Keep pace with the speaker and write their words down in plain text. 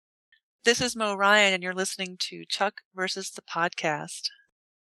This is Mo Ryan, and you're listening to Chuck versus the Podcast.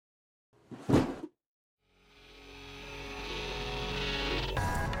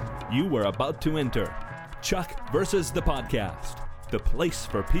 You are about to enter Chuck versus the Podcast, the place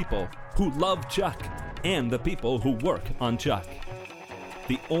for people who love Chuck and the people who work on Chuck.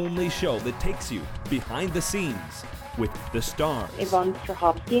 The only show that takes you behind the scenes with the stars. Yvonne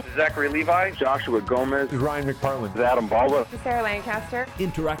Strahovski. Zachary Levi. Joshua Gomez. Ryan McParland. Adam Balda. Sarah Lancaster.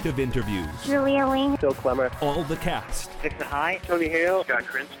 Interactive interviews. Julia Ling. Phil Clemmer. All the cast. Dixon High. Tony Hale. Scott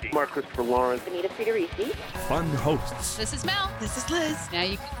Krinsky. Mark Christopher Lawrence. Anita Friederici. Fun hosts. This is Mel. This is Liz. Now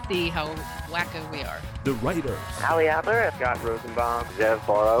you can see how wacko we are. The writers. Ali Adler. Scott Rosenbaum. Zev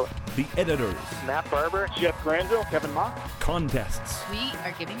Barrow. The editors. Matt Barber. Jeff Granville. Kevin Mock. Contests. We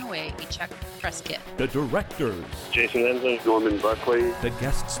are giving away a Chuck press kit. The directors. Jason Ensley. Norman Buckley. The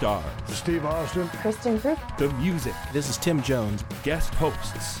guest stars. Steve Austin. Kristen Group. The music. This is Tim Jones. Guest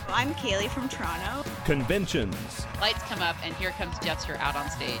hosts. I'm Kaylee from Toronto. Conventions. Lights come up, and here comes Jester out on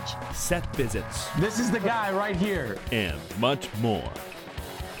stage. Set visits. This is the guy right here. And much more.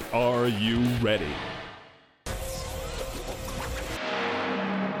 Are you ready?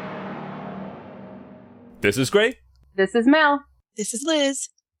 This is Gray. This is Mel. This is Liz.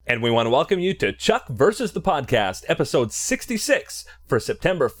 And we want to welcome you to Chuck versus the Podcast, episode 66 for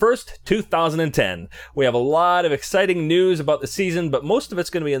September 1st, 2010. We have a lot of exciting news about the season, but most of it's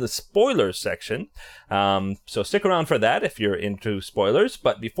going to be in the spoilers section. So stick around for that if you're into spoilers.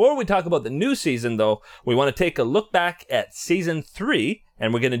 But before we talk about the new season, though, we want to take a look back at season 3.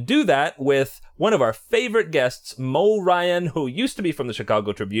 And we're going to do that with one of our favorite guests, Mo Ryan, who used to be from the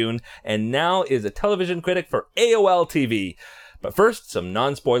Chicago Tribune and now is a television critic for AOL TV. But first, some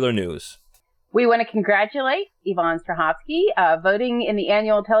non-spoiler news. We want to congratulate Yvonne Strahovski. Voting in the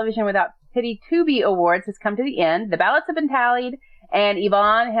annual Television Without Pity Tubi Awards has come to the end. The ballots have been tallied, and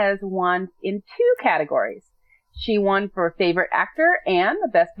Yvonne has won in 2 categories. She won for Favorite Actor and the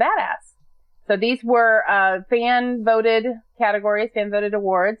Best Badass. So these were fan-voted categories, fan-voted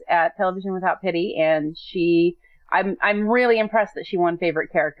awards at Television Without Pity, and I'm really impressed that she won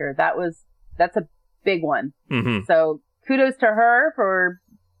Favorite Character. That's a big one. Mm-hmm. So kudos to her for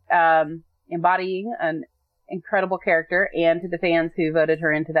embodying an incredible character, and to the fans who voted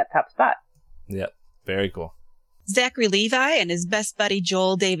her into that top spot. Yep, very cool. Zachary Levi and his best buddy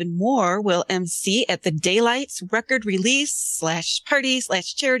Joel David Moore will MC at the Daylights record release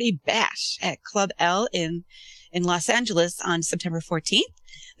 /party/charity bash at Club L in Los Angeles on September 14th.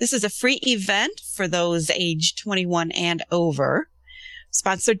 This is a free event for those aged 21 and over,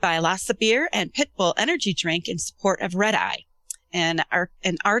 sponsored by Lhasa Beer and Pitbull Energy Drink in support of Red Eye, an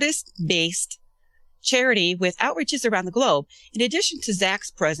artist-based charity with outreaches around the globe. In addition to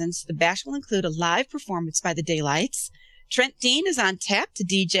Zach's presence, the bash will include a live performance by the Daylights. Trent Dean is on tap to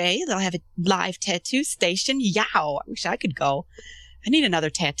DJ. They'll have a live tattoo station. Yow! I wish I could go. I need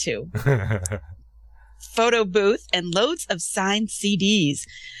another tattoo. Photo booth and loads of signed CDs,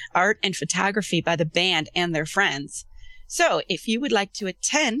 art and photography by the band and their friends. So if you would like to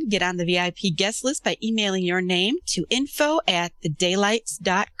attend, get on the VIP guest list by emailing your name to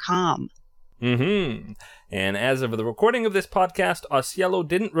info@thedaylights.com. Mm-hmm. And as of the recording of this podcast, Osiello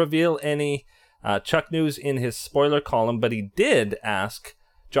didn't reveal any Chuck news in his spoiler column, but he did ask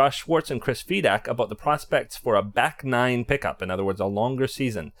Josh Schwartz and Chris Fedak about the prospects for a back 9 pickup, in other words, a longer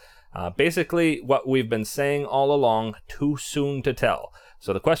season. Basically, what we've been saying all along, too soon to tell.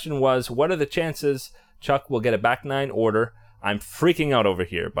 So the question was, what are the chances Chuck will get a back 9 order? I'm freaking out over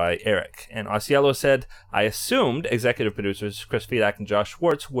here, by Eric. And Osiello said, I assumed executive producers Chris Fedak and Josh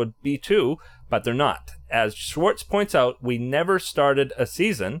Schwartz would be too, but they're not. As Schwartz points out, we never started a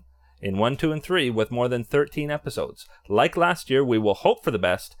season in 1, 2, and 3 with more than 13 episodes. Like last year, we will hope for the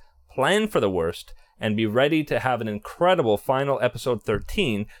best, plan for the worst, and be ready to have an incredible final episode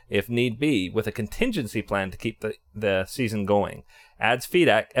 13, if need be, with a contingency plan to keep the season going. Adds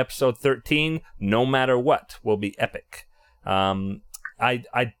Fedak, episode 13, no matter what, will be epic.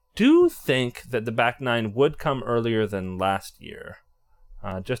 I do think that the back 9 would come earlier than last year.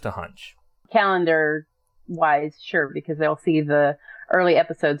 Just a hunch. Calendar-wise, sure, because they'll see the early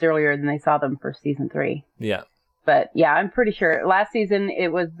episodes earlier than they saw them for season 3. Yeah. But yeah, I'm pretty sure. Last season, it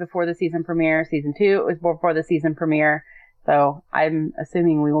was before the season premiere. Season 2, it was before the season premiere. So I'm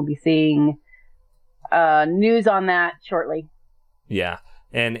assuming we will be seeing news on that shortly. Yeah.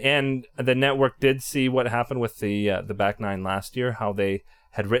 And the network did see what happened with the back 9 last year, how they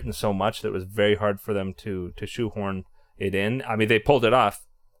had written so much that it was very hard for them to shoehorn it in. I mean, they pulled it off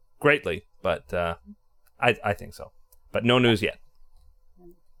greatly, but I think so. But no news yet.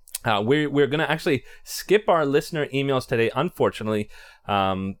 We're going to actually skip our listener emails today, unfortunately.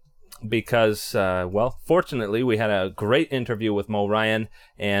 because, fortunately, we had a great interview with Mo Ryan,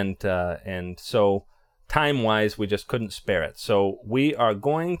 and so time-wise, we just couldn't spare it. So we are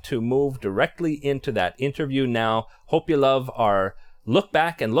going to move directly into that interview now. Hope you love our look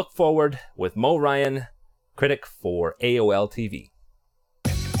back and look forward with Mo Ryan, critic for AOL TV.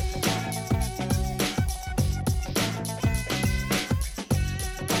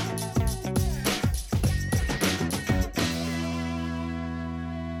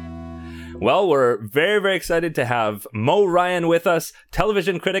 Well, we're very, very excited to have Mo Ryan with us,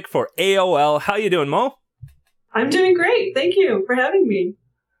 television critic for AOL. How you doing, Mo? I'm doing great. Thank you for having me.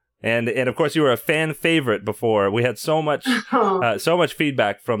 And of course, you were a fan favorite before. We had so much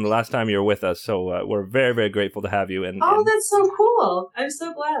feedback from the last time you were with us. So we're very, very grateful to have you. And that's so cool. I'm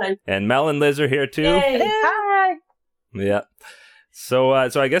so glad. And Mel and Liz are here too. Yay. Hi. Yeah. So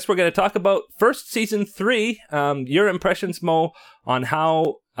I guess we're going to talk about first season 3. Your impressions, Mo, on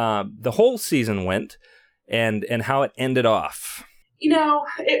how the whole season went and how it ended off.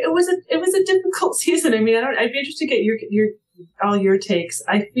 It was a difficult season. I mean, I'd be interested to get your all your takes.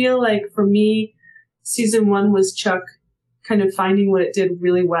 I feel like for me, season 1 was Chuck kind of finding what it did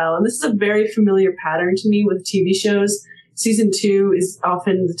really well. And this is a very familiar pattern to me with TV shows. Season 2 is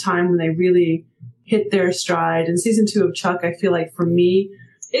often the time when they really hit their stride. And season 2 of Chuck, I feel like for me,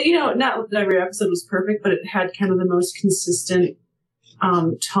 not that every episode was perfect, but it had kind of the most consistent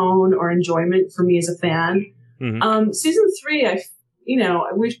tone or enjoyment for me as a fan. Mm-hmm. Season 3,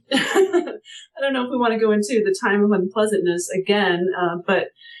 we I don't know if we want to go into the time of unpleasantness again, but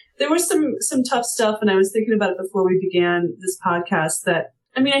there was some tough stuff, and I was thinking about it before we began this podcast.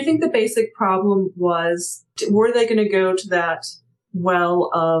 I think the basic problem was, were they going to go to that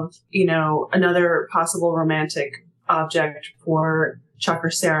well of another possible romantic object for Chuck or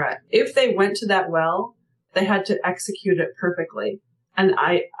Sarah? If they went to that well, they had to execute it perfectly. And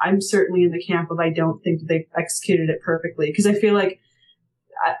I'm certainly in the camp of I don't think they executed it perfectly, because I feel like,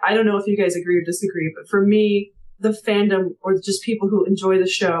 I don't know if you guys agree or disagree, but for me, the fandom or just people who enjoy the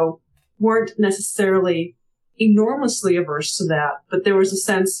show weren't necessarily enormously averse to that. But there was a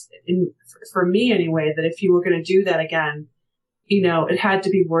sense, for me anyway, that if you were going to do that again, it had to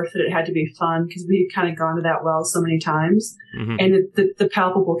be worth it. It had to be fun, because we had kind of gone to that well so many times. Mm-hmm. And the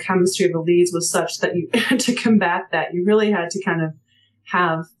palpable chemistry of the leads was such that you to combat that, you really had to kind of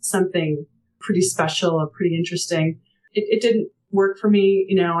have something pretty special or pretty interesting. It didn't work for me.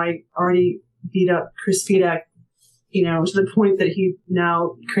 I already beat up Chris Fedak, to the point that he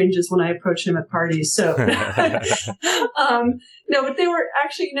now cringes when I approach him at parties. So, no, but they were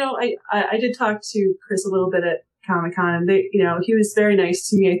actually, I did talk to Chris a little bit at Comic-Con, and he was very nice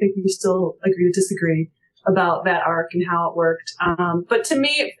to me. I think we still agree to disagree about that arc and how it worked. But to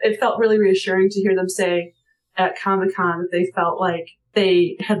me, it felt really reassuring to hear them say at Comic-Con that they felt like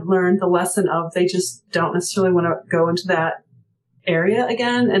they had learned the lesson of they just don't necessarily want to go into that area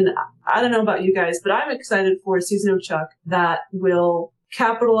again. And I don't know about you guys, but I'm excited for a season of Chuck that will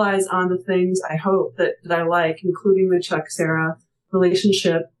capitalize on the things I hope that I like, including the Chuck-Sarah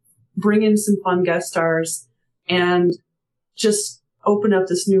relationship, bring in some fun guest stars, and just open up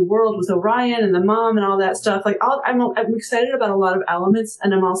this new world with Orion and the mom and all that stuff. Like, I'm excited about a lot of elements,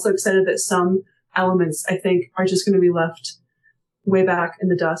 and I'm also excited that some elements I think are just going to be left way back in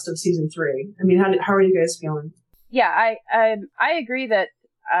the dust of season 3. I mean, how are you guys feeling? Yeah, I agree that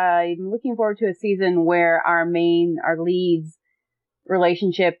I'm looking forward to a season where our lead's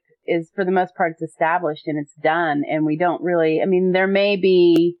relationship is, for the most part, it's established and it's done, and we don't really, there may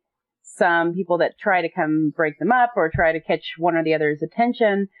be some people that try to come break them up or try to catch one or the other's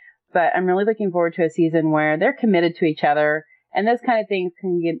attention, but I'm really looking forward to a season where they're committed to each other, and those kind of things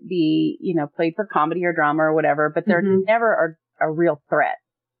can be, played for comedy or drama or whatever, but they're never a real threat.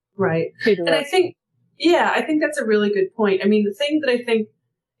 Right. And I think that's a really good point. The thing that I think,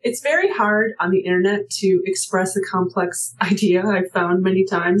 it's very hard on the internet to express a complex idea. I've found many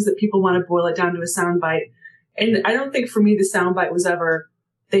times that people want to boil it down to a soundbite. And I don't think for me the soundbite was ever,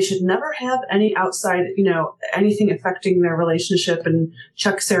 they should never have any outside, anything affecting their relationship and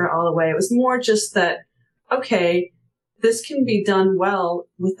Chuck Sarah all the way. It was more just that, okay, this can be done well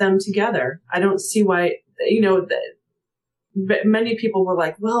with them together. I don't see why, many people were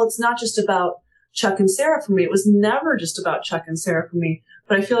like, well, it's not just about Chuck and Sarah for me. It was never just about Chuck and Sarah for me.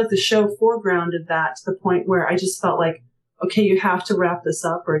 But I feel like the show foregrounded that to the point where I just felt like, okay, you have to wrap this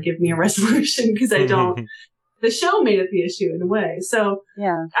up or give me a resolution, because I don't. The show made it the issue in a way. So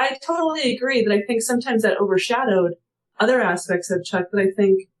yeah, I totally agree that I think sometimes that overshadowed other aspects of Chuck that I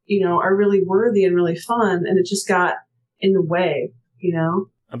think, are really worthy and really fun. And it just got in the way,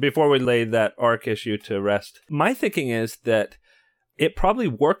 Before we lay that arc issue to rest, my thinking is that it probably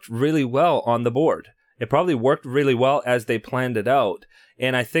worked really well on the board. It probably worked really well as they planned it out.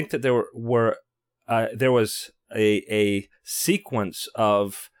 And I think that there was a sequence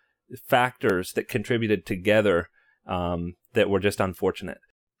of factors that contributed together that were just unfortunate.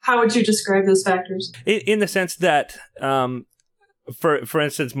 How would you describe those factors? In the sense that, for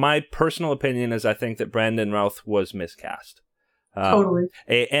instance, my personal opinion is I think that Brandon Routh was miscast. Totally.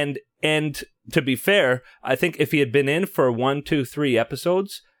 And to be fair, I think if he had been in for 1, 2, 3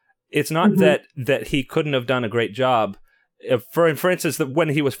 episodes, it's not that he couldn't have done a great job. For instance, when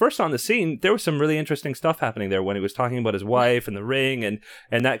he was first on the scene, there was some really interesting stuff happening there when he was talking about his wife and the ring and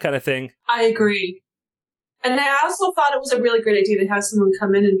that kind of thing. I agree. And I also thought it was a really great idea to have someone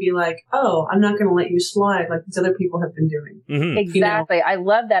come in and be like, oh, I'm not going to let you slide like these other people have been doing. Mm-hmm. Exactly. You know? I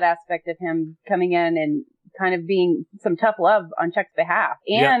love that aspect of him coming in and kind of being some tough love on Chuck's behalf.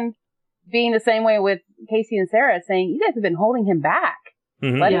 And being the same way with Casey and Sarah, saying, you guys have been holding him back.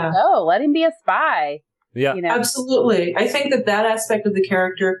 Mm-hmm. Let him go. Let him be a spy. Yeah, you know? Absolutely. I think that aspect of the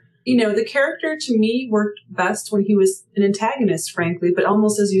character, the character to me worked best when he was an antagonist, frankly, but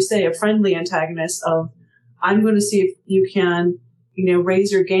almost, as you say, a friendly antagonist of, I'm going to see if you can,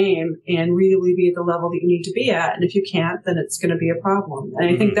 raise your game and really be at the level that you need to be at. And if you can't, then it's going to be a problem. And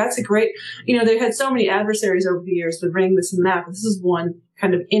I think that's a great, they had so many adversaries over the years with Ring, this and that, but this is one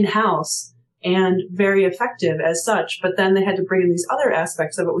kind of in-house and very effective as such. But then they had to bring in these other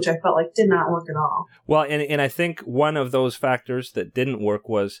aspects of it, which I felt like did not work at all. Well, and I think one of those factors that didn't work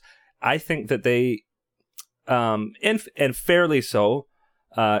was, I think that they, and fairly so,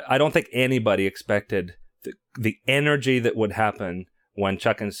 I don't think anybody expected the energy that would happen when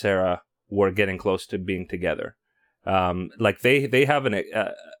Chuck and Sarah were getting close to being together. Like they have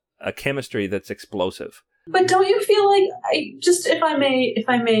a chemistry that's explosive. But don't you feel like, if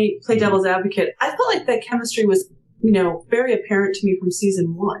I may play devil's advocate, I felt like that chemistry was, very apparent to me from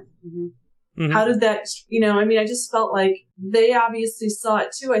season 1. Mm-hmm. Mm-hmm. How did that, I just felt like they obviously saw it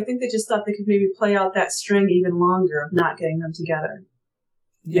too. I think they just thought they could maybe play out that string even longer of not getting them together.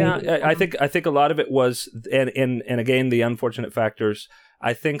 Yeah, I think a lot of it was, and again, the unfortunate factors,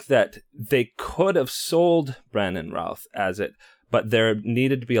 I think that they could have sold Brandon Routh as it, but there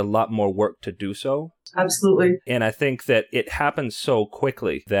needed to be a lot more work to do so. Absolutely. And I think that it happened so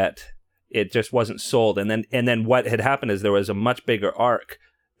quickly that it just wasn't sold. And then what had happened is there was a much bigger arc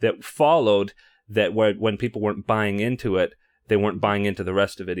that followed that when people weren't buying into it, they weren't buying into the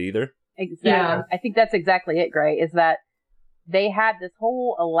rest of it either. Exactly. Yeah. I think that's exactly it, Gray, is that they had this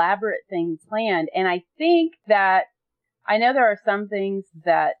whole elaborate thing planned. And I think that, I know there are some things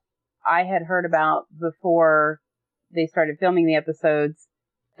that I had heard about before they started filming the episodes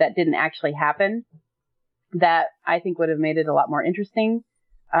that didn't actually happen that I think would have made it a lot more interesting.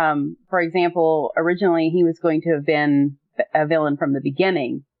 For example, originally he was going to have been a villain from the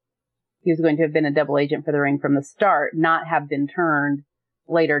beginning. He was going to have been a double agent for the Ring from the start, not have been turned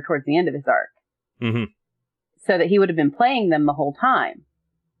later towards the end of his arc. Mm-hmm. So that he would have been playing them the whole time,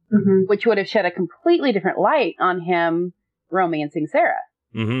 which would have shed a completely different light on him romancing Sarah.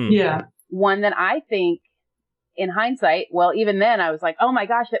 Mm-hmm. Yeah. One that I think, in hindsight, well, even then I was like, oh my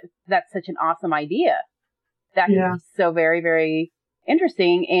gosh, that's such an awesome idea. That could be so very, very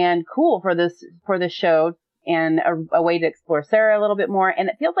interesting and cool for this show, and a way to explore Sarah a little bit more. And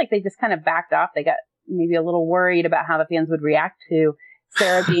it feels like they just kind of backed off. They got maybe a little worried about how the fans would react to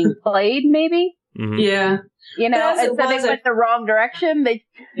Sarah being played, maybe. Mm-hmm. Yeah. And so they went the wrong direction. They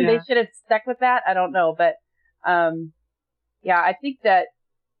should have stuck with that. I don't know. But, I think that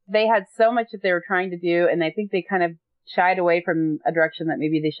they had so much that they were trying to do, and I think they kind of shied away from a direction that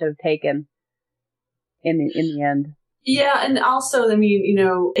maybe they should have taken in the end. Yeah. And also,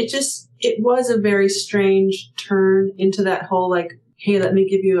 it was a very strange turn into that whole, like, hey, let me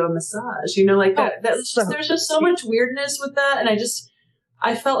give you a massage, there's just so much weirdness with that. And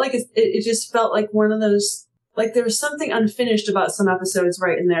I felt like it just felt like one of those, like there was something unfinished about some episodes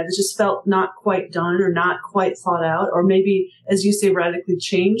right in there that just felt not quite done or not quite thought out, or maybe, as you say, radically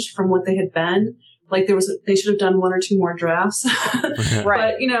changed from what they had been. Like they should have done 1 or 2 more drafts.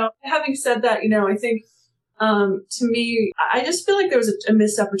 Right. But, having said that, I think, to me, I just feel like there was a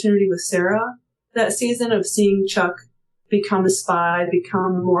missed opportunity with Sarah that season of seeing Chuck become a spy,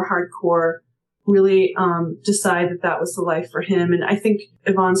 become more hardcore, really decide that was the life for him. And I think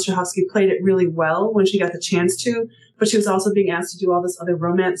Yvonne Strahovski played it really well when she got the chance to, but she was also being asked to do all this other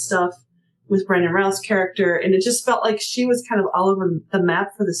romance stuff with Brandon Routh's character. And it just felt like she was kind of all over the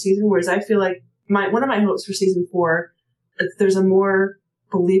map for the season. Whereas I feel like one of my hopes for season 4, if there's a more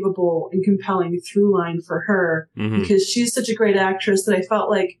believable and compelling through line for her, because she's such a great actress that I felt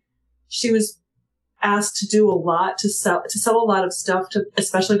like she was asked to do a lot to sell a lot of stuff to,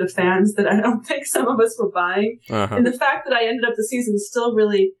 especially to fans that I don't think some of us were buying. And the fact that I ended up the season still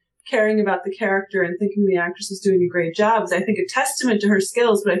really caring about the character and thinking the actress was doing a great job is, I think, a testament to her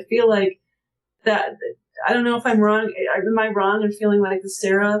skills. But I feel like that, I don't know if I'm wrong. Am I wrong in feeling like the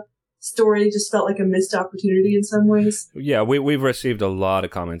Sarah story just felt like a missed opportunity in some ways? Yeah, we've received a lot of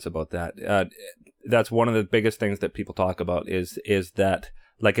comments about that. That's one of the biggest things that people talk about is that,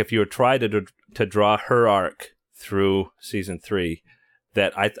 like, if you try to draw her arc through season 3,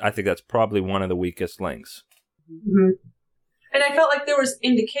 that I think that's probably one of the weakest links. Mm-hmm. And I felt like there was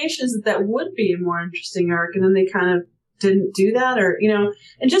indications that would be a more interesting arc, and then they kind of didn't do that, or, you know.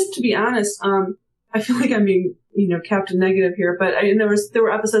 And just to be honest, I feel like I'm being, you know, Captain Negative here, but there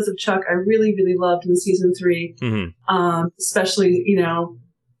were episodes of Chuck I really, really loved in season 3, especially, you know,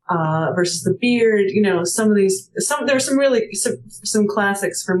 versus the Beard, you know, there were some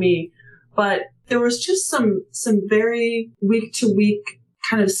classics for me, but there was just some very week to week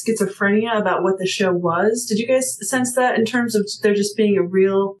kind of schizophrenia about what the show was. Did you guys sense that in terms of there just being a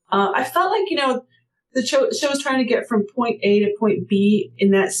real, I felt like, you know, the show was trying to get from point A to point B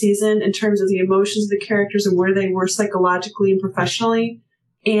in that season in terms of the emotions of the characters and where they were psychologically and professionally.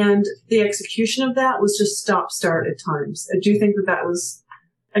 And the execution of that was just stop-start at times. Do you think that was,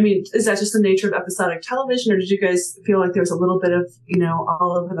 I mean, is that just the nature of episodic television, or did you guys feel like there was a little bit of, you know,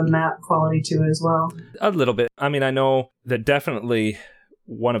 all over the map quality to it as well? A little bit. I mean, I know that definitely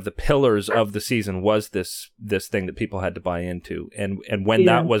one of the pillars of the season was this thing that people had to buy into, and when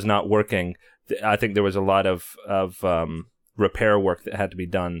that was not working, I think there was a lot of repair work that had to be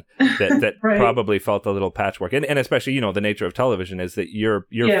done that right. Probably felt a little patchwork, and especially, you know, the nature of television is that you're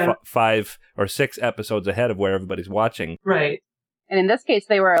 5 or 6 episodes ahead of where everybody's watching, right? And in this case,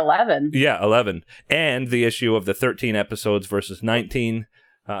 they were 11. Yeah, 11, and the issue of the 13 episodes versus 19,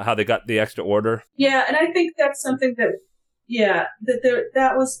 how they got the extra order. Yeah, and I think that's something that. Yeah,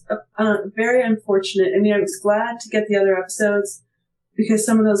 that was very unfortunate. I mean, I was glad to get the other episodes because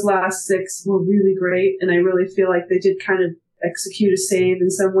some of those last 6 were really great, and I really feel like they did kind of execute a save in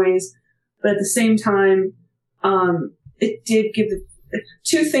some ways. But at the same time, it did give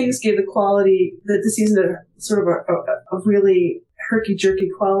two things gave the quality that the season sort of a really herky-jerky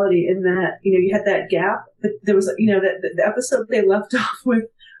quality in that, you know, you had that gap, but there was, you know, that the episode they left off with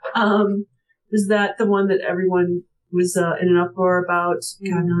was that the one that everyone was in an uproar about.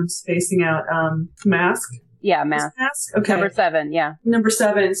 God, now I'm spacing out. Mask. Yeah, Mask. Okay. Number 7. Yeah. Number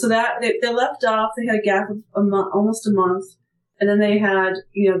 7. So that they left off. They had a gap of almost a month, and then they had,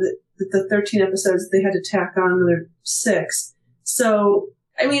 you know, the 13 episodes. They had to tack on another 6. So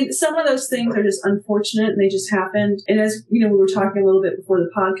I mean, some of those things are just unfortunate, and they just happened. And as you know, we were talking a little bit before the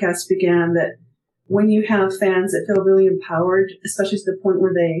podcast began that. When you have fans that feel really empowered, especially to the point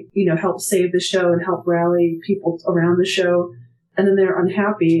where they, you know, help save the show and help rally people around the show, and then they're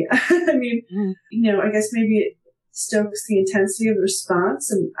unhappy. I mean, you know, I guess maybe it stokes the intensity of the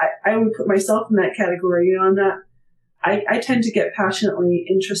response. And I would put myself in that category. You know, I tend to get passionately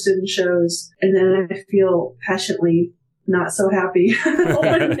interested in shows, and then I feel passionately not so happy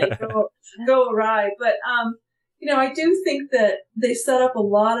when they go awry. But, you know, I do think that they set up a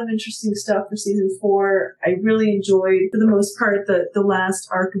lot of interesting stuff for season 4. I really enjoyed, for the most part, the last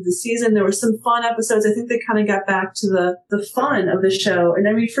arc of the season. There were some fun episodes. I think they kind of got back to the fun of the show. And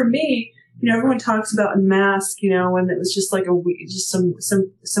I mean, for me, you know, everyone talks about Mask, you know, when it was just like just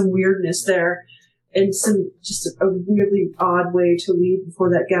some weirdness there and just a really odd way to leave before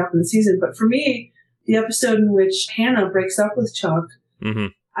that gap in the season. But for me, the episode in which Hannah breaks up with Chuck,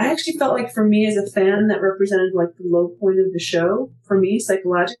 I actually felt like, for me as a fan, that represented like the low point of the show for me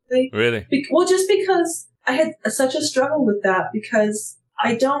psychologically. Really? Well, just because I had such a struggle with that, because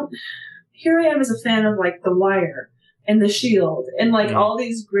here I am as a fan of like The Wire and The Shield and like all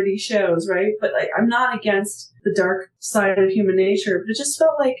these gritty shows, right? But like, I'm not against the dark side of human nature, but it just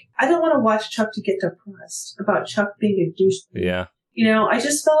felt like I don't want to watch Chuck to get depressed about Chuck being a douche. Yeah. You know, I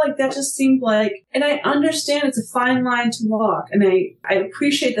just felt like that just seemed like, and I understand it's a fine line to walk, and I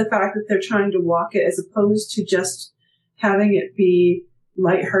appreciate the fact that they're trying to walk it as opposed to just having it be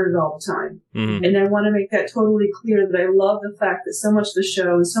lighthearted all the time. And I want to make that totally clear that I love the fact that so much of the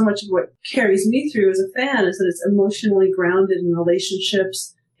show and so much of what carries me through as a fan is that it's emotionally grounded in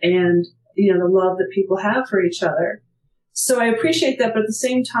relationships and, you know, the love that people have for each other. So I appreciate that, but at the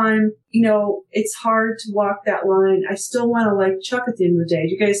same time, you know, it's hard to walk that line. I still want to like Chuck at the end of the day.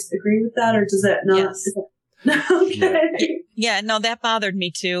 Do you guys agree with that, or does that not? Yes. Okay. Yeah, no, that bothered me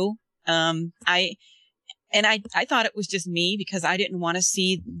too. I thought it was just me because I didn't want to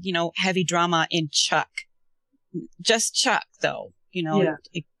see, you know, heavy drama in Chuck. Just Chuck, though. You know,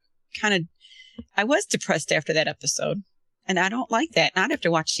 it kind of I was depressed after that episode, and I don't like that. Not after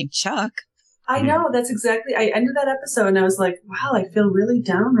watching Chuck. I know, that's exactly. I ended that episode and I was like, wow, I feel really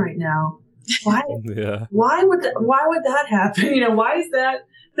down right now. Why? Yeah. Why would that happen? Why is that?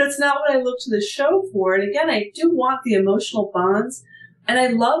 That's not what I look to the show for. And again, I do want the emotional bonds, and I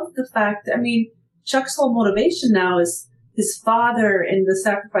love the fact that Chuck's whole motivation now is his father and the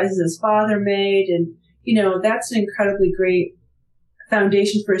sacrifices his father made, and that's an incredibly great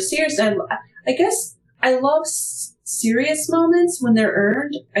foundation for a series. And I guess I love serious moments when they're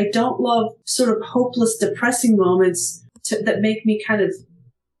earned. I don't love sort of hopeless, depressing moments that make me kind of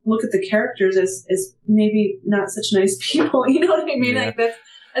look at the characters as maybe not such nice people. You know what I mean? Yeah. Like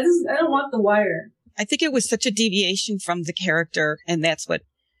I don't want The Wire. I think it was such a deviation from the character, and that's what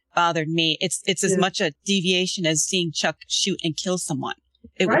bothered me. It's as much a deviation as seeing Chuck shoot and kill someone.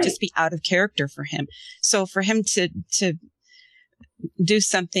 It would just be out of character for him. So for him to do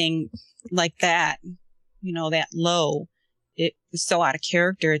something like that, that low, it was so out of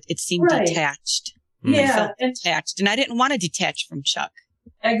character. It seemed detached. Yeah. I felt detached, and I didn't want to detach from Chuck.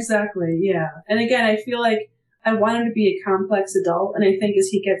 Exactly. Yeah. And again, I feel like I want him to be a complex adult. And I think as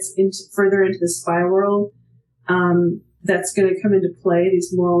he gets further into the spy world, that's going to come into play, these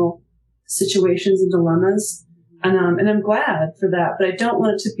moral situations and dilemmas. And I'm glad for that, but I don't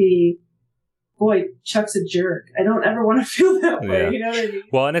want it to be, boy, Chuck's a jerk. I don't ever want to feel that way. Yeah. You know what I mean?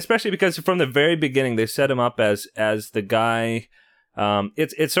 Well, and especially because from the very beginning, they set him up as the guy.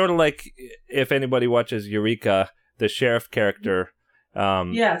 It's sort of like if anybody watches Eureka, the sheriff character.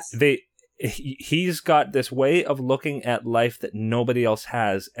 Yes. He's got this way of looking at life that nobody else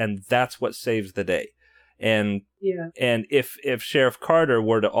has, and that's what saves the day. And if Sheriff Carter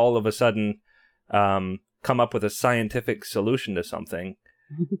were to all of a sudden come up with a scientific solution to something,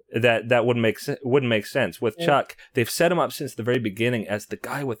 that wouldn't make sense. With Chuck, they've set him up since the very beginning as the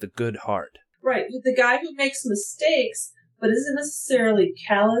guy with the good heart. Right, the guy who makes mistakes, but isn't necessarily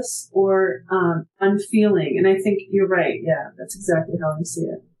callous or unfeeling. And I think you're right. Yeah, that's exactly how I see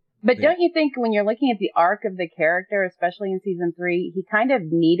it. But don't you think when you're looking at the arc of the character, especially in season 3, he kind of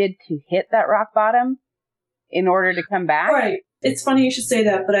needed to hit that rock bottom in order to come back? Right. It's funny you should say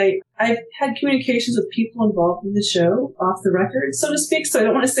that, but I've had communications with people involved in the show off the record, so to speak, so I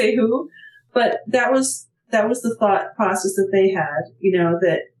don't want to say who, but that was the thought process that they had,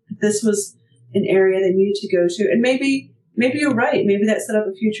 that this was an area they needed to go to. And maybe you're right. Maybe that set up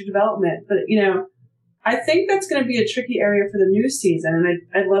a future development, but I think that's going to be a tricky area for the new season. And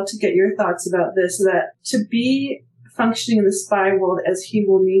I'd love to get your thoughts about this, that to be functioning in the spy world as he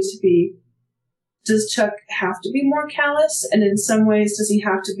will need to be, does Chuck have to be more callous? And in some ways, does he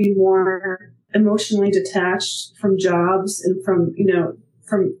have to be more emotionally detached from jobs and from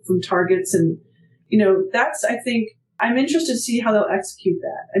targets? And, that's, I think, I'm interested to see how they'll execute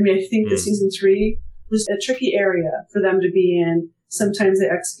that. I mean, I think that season 3 was a tricky area for them to be in. Sometimes they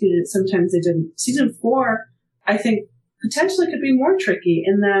executed it, sometimes they didn't. Season 4, I think, potentially could be more tricky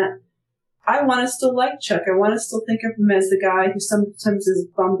in that I want to still like Chuck. I want to still think of him as the guy who sometimes is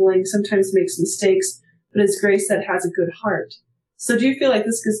bumbling, sometimes makes mistakes, but as Grace said, has a good heart. So do you feel like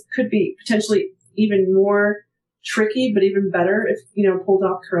this could be potentially even more tricky, but even better if, pulled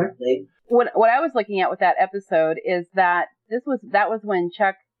off correctly? What I was looking at with that episode is that that was when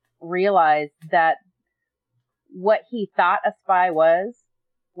Chuck realized that what he thought a spy was,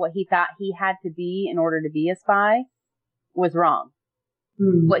 what he thought he had to be in order to be a spy, was wrong.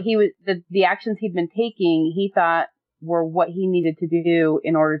 What he was, the actions he'd been taking, he thought were what he needed to do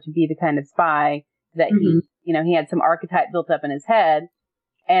in order to be the kind of spy that he had some archetype built up in his head.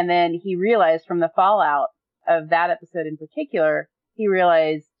 And then he realized from the fallout of that episode in particular, he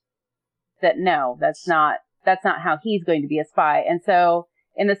realized that no, that's not how he's going to be a spy. And so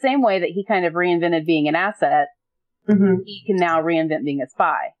in the same way that he kind of reinvented being an asset, he can now reinvent being a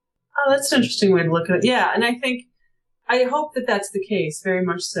spy. Oh, that's an interesting way to look at it. Yeah. And I hope that that's the case, very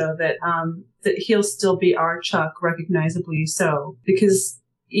much so, that he'll still be our Chuck, recognizably so. Because,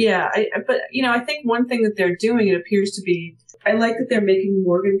 I think one thing that they're doing, it appears to be, I like that they're making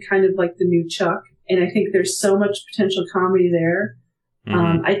Morgan kind of like the new Chuck, and I think there's so much potential comedy there.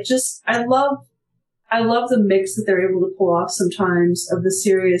 I love the mix that they're able to pull off sometimes of the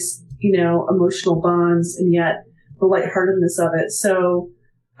serious, emotional bonds, and yet the lightheartedness of it. So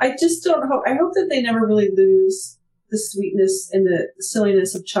I just I hope that they never really lose the sweetness and the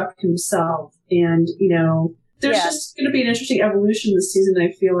silliness of Chuck himself. And, there's just going to be an interesting evolution this season,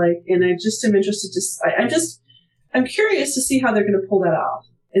 I feel like. And I just am interested I'm curious to see how they're going to pull that off.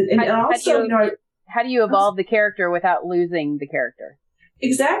 How do you evolve the character without losing the character?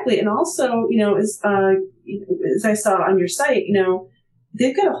 Exactly. And also, as I saw on your site,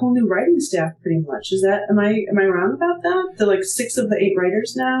 they've got a whole new writing staff pretty much. Am I wrong about that? They're like 6 of the 8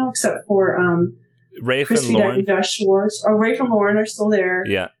 writers now, except for Rafe Chris and Fedak Lauren. and Josh Schwartz. Oh, Rafe and Lauren are still there.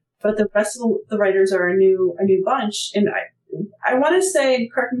 Yeah. But the rest of the writers are a new bunch. And I want to say,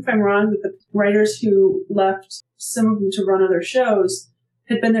 correct me if I'm wrong, that the writers who left, some of them to run other shows,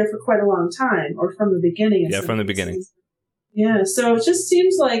 had been there for quite a long time, or from the beginning. Yeah, from the beginning. Yeah, so it just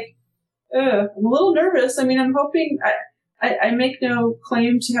seems like I'm a little nervous. I mean, I'm hoping. I make no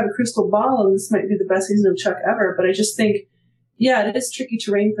claim to have a crystal ball, and this might be the best season of Chuck ever. But I just think, yeah, it is tricky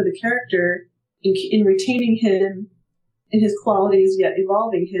terrain for the character in retaining him and his qualities, yet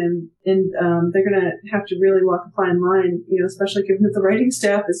evolving him. And they're going to have to really walk a fine line, especially given that the writing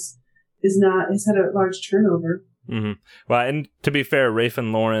staff has had a large turnover. Mm-hmm. Well, and to be fair, Rafe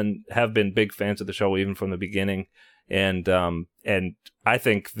and Lauren have been big fans of the show even from the beginning, and I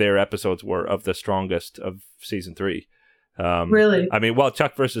think their episodes were of the strongest of season 3. Really? I mean,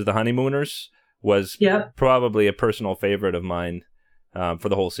 Chuck versus the Honeymooners was probably a personal favorite of mine for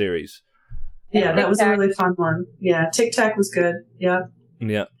the whole series. Yeah, that was a really fun one. Yeah, Tic Tac was good. Yeah.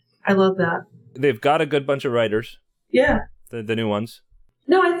 Yeah. I love that. They've got a good bunch of writers. Yeah. The new ones.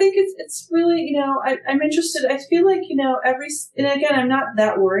 No, I think it's really, I'm interested. I feel like, and again, I'm not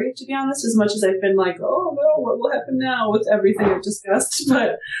that worried, to be honest, as much as I've been like, oh no, what will happen now with everything I've discussed.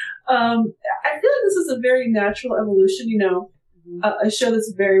 But I feel like this is a very natural evolution, a show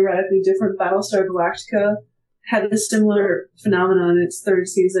that's very radically different. Battlestar Galactica had a similar phenomenon in its 3rd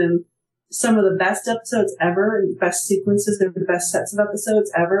season. Some of the best episodes ever, and best sequences, and the best sets of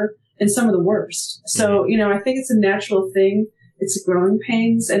episodes ever, and some of the worst. So, I think it's a natural thing. It's growing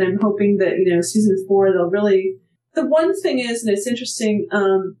pains, and I'm hoping that, season 4, they'll really... The one thing is, and it's interesting,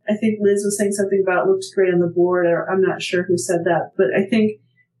 I think Liz was saying something about looked great on the board, or I'm not sure who said that, but I think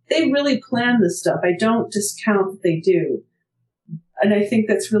they really plan this stuff. I don't discount that they do. And I think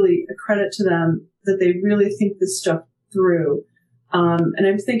that's really a credit to them, that they really think this stuff through. And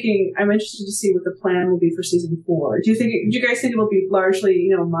I'm interested to see what the plan will be for season 4. Do you guys think it'll be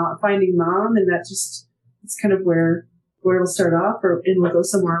largely, finding mom, and that just, it's kind of where it'll start off, or we'll go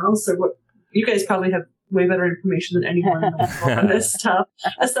somewhere else, or what? You guys probably have way better information than anyone in the world on this stuff,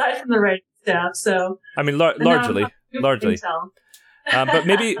 aside from the writing staff. So, I mean, largely. But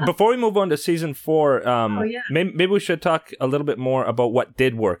maybe before we move on to season 4, maybe we should talk a little bit more about what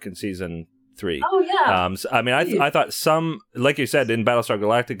did work in season 3. Oh yeah. I thought some, like you said, in Battlestar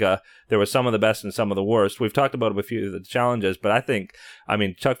Galactica, there was some of the best and some of the worst. We've talked about a few of the challenges, but I think,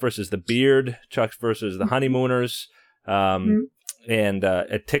 Chuck versus the Beard, Chuck versus the Honeymooners. And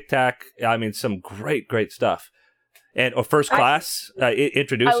a Tic Tac. Some great stuff. And First Class,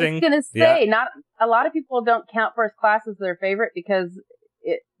 introducing. I was going to say, not a lot of people don't count First Class as their favorite because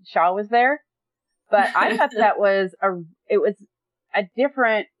Shaw was there, but I thought that was a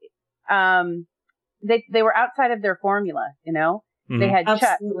different. They were outside of their formula, Mm-hmm. They had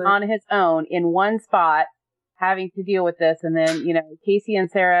Absolutely. Chuck on his own in one spot, having to deal with this, and then Casey and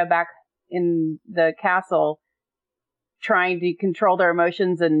Sarah back in the castle, trying to control their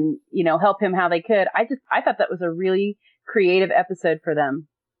emotions and, help him how they could. I thought that was a really creative episode for them.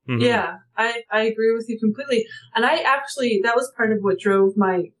 Mm-hmm. Yeah, I agree with you completely. And that was part of what drove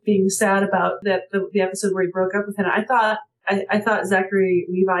my being sad about that, the episode where he broke up with him. I thought Zachary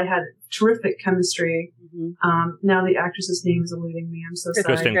Levi had terrific chemistry. Mm-hmm. Now the actress's name is eluding me. I'm so sorry.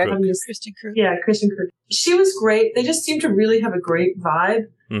 Kristen Krug. Kristen Krug. Yeah, Kristen Krug. She was great. They just seemed to really have a great vibe.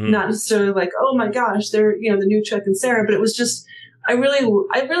 Mm-hmm. Not necessarily like, oh my gosh, they're, the new Chuck and Sarah, but it was just, I really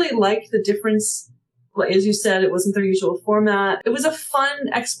liked the difference. Like, as you said, it wasn't their usual format. It was a fun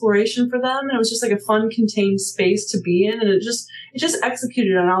exploration for them, and it was just like a fun, contained space to be in, and it just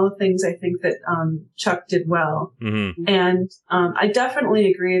executed on all the things I think that Chuck did well. Mm-hmm. And I definitely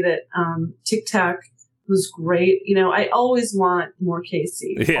agree that Tic Tac was great. I always want more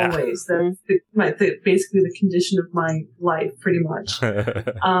Casey. Yeah. Always. Basically the condition of my life, pretty much.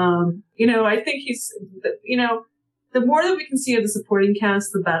 I think he's, the more that we can see of the supporting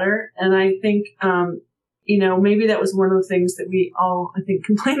cast, the better. And I think, maybe that was one of the things that we all, I think,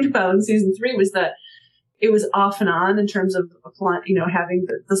 complained about in season 3 was that it was off and on in terms of, having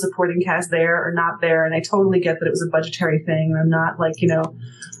the supporting cast there or not there. And I totally get that it was a budgetary thing. And I'm not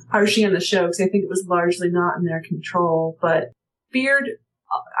harshing on the show because I think it was largely not in their control. But Beard,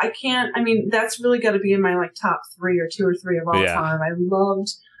 that's really got to be in my top 3 or 2 or 3 of all time.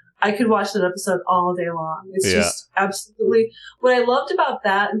 I could watch that episode all day long. It's just absolutely, what I loved about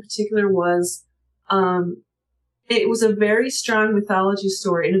that in particular was, it was a very strong mythology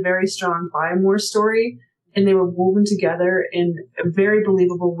story and a very strong Buy More story. and they were woven together in a very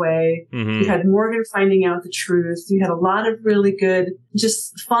believable way. Mm-hmm. You had Morgan finding out the truth. You had a lot of really good,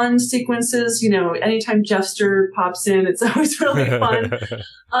 just fun sequences. Anytime Jester pops in, it's always really fun.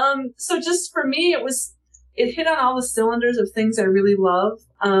 So just for me, it hit on all the cylinders of things I really love.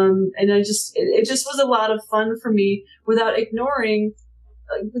 And it just was a lot of fun for me without ignoring,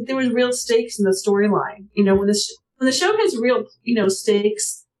 there was real stakes in the storyline. When the show has real,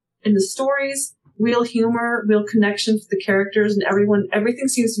 stakes in the stories, real humor, real connection to the characters and everything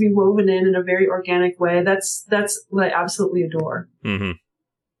seems to be woven in a very organic way. That's what I absolutely adore. Mm-hmm.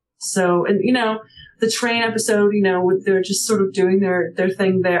 So, and the train episode, they're just sort of doing their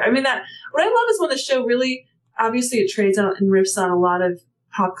thing there. I mean, what I love is when the show really, obviously it trades on and riffs on a lot of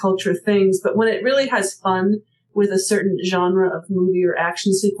pop culture things, but when it really has fun with a certain genre of movie or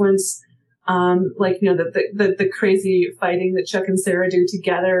action sequence, the crazy fighting that Chuck and Sarah do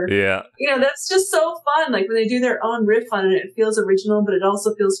together. Yeah. That's just so fun. Like when they do their own riff on it, it feels original, but it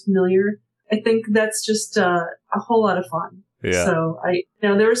also feels familiar. I think that's just a whole lot of fun. Yeah. So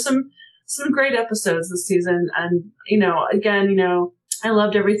there were some great episodes this season, and again, I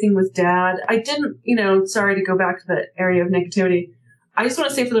loved everything with Dad. I didn't, sorry to go back to the area of negativity. I just want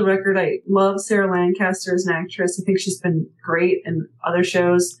to say for the record, I love Sarah Lancaster as an actress. I think she's been great in other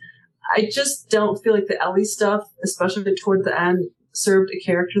shows. I just don't feel like the Ellie stuff, especially toward the end, served a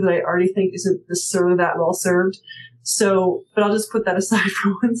character that I already think isn't necessarily that well served. So, but I'll just put that aside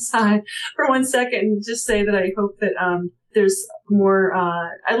for one second and just say that I hope that, there's more,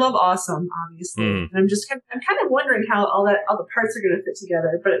 I love Awesome, obviously. And I'm kind of wondering how all the parts are going to fit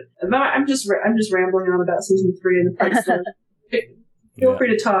together, but I'm just rambling on about season 3 and the parts that feel free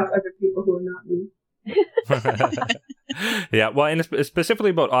to talk, other people who are not me. Yeah, well, and specifically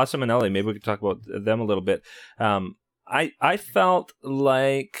about Awesome and Ellie, maybe we could talk about them a little bit. I felt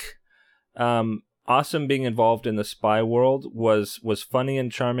like Awesome being involved in the spy world was funny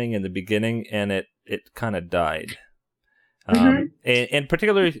and charming in the beginning, and it kind of died. And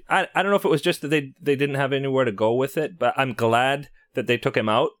particularly, I don't know if it was just that they didn't have anywhere to go with it, but I'm glad that they took him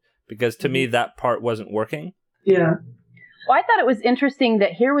out, because to me that part wasn't working. Yeah. Well, I thought it was interesting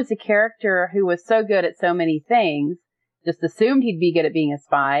that here was a character who was so good at so many things, just assumed he'd be good at being a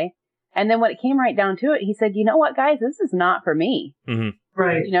spy. And then when it came right down to it, he said, you know what, guys, this is not for me. Mm-hmm.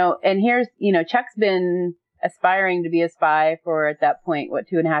 Right. And here's, Chuck's been aspiring to be a spy for, at that point,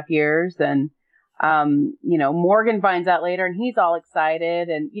 2.5 years. And, Morgan finds out later and he's all excited.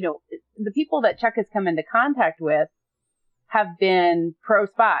 And, the people that Chuck has come into contact with have been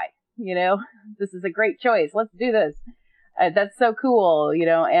pro-spy. This is a great choice. Let's do this. That's so cool,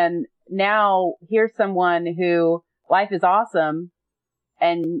 and now here's someone who life is awesome,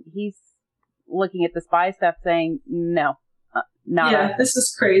 and he's looking at the spy stuff saying, no, not. Yeah, this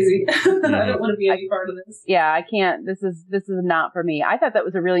is crazy. I don't want to be any part of this. Yeah, I can't. This is not for me. I thought that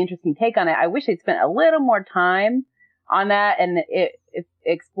was a really interesting take on it. I wish they'd spent a little more time on that and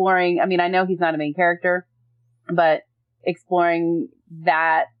exploring. I mean, I know he's not a main character, but exploring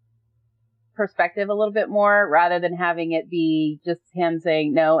that perspective a little bit more, rather than having it be just him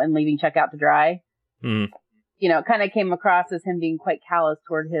saying no and leaving Chuck out to dry. It kind of came across as him being quite callous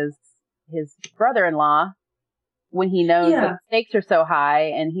toward his brother-in-law when he knows that the stakes are so high,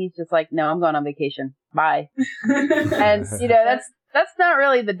 and he's just like, no, I'm going on vacation. Bye. And that's not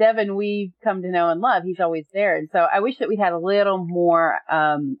really the Devin we've come to know and love. He's always there. And so I wish that we had a little more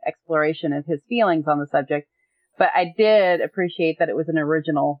exploration of his feelings on the subject, but I did appreciate that it was an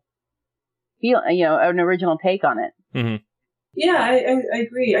original an original take on it. Mm-hmm. Yeah, I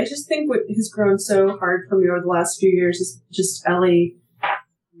agree. I just think what has grown so hard for me over the last few years is just Ellie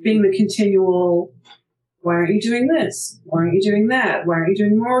being the continual, why aren't you doing this? Why aren't you doing that? Why aren't you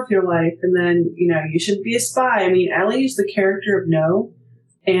doing more with your life? And then, you should be a spy. I mean, Ellie is the character of No,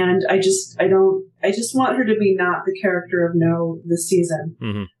 and I just want her to be not the character of No this season.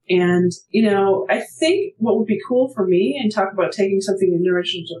 Mm-hmm. And, I think what would be cool for me, and talk about taking something in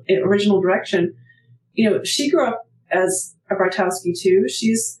an original direction, she grew up as a Bartowski too.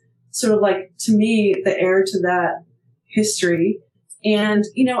 She's sort of like, to me, the heir to that history. And,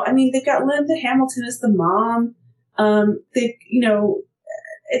 they've got Linda Hamilton as the mom.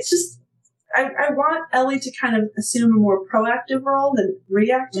 It's just, I want Ellie to kind of assume a more proactive role than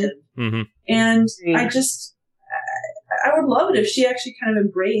reactive. Mm-hmm. And I would love it if she actually kind of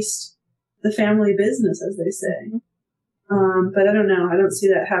embraced the family business, as they say. But I don't know. I don't see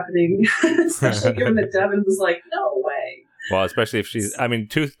that happening, especially given that Devin was like, no way. Well, especially if she's,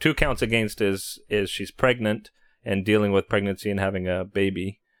 two counts against is she's pregnant and dealing with pregnancy and having a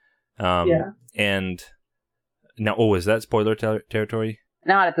baby. And now, is that spoiler territory?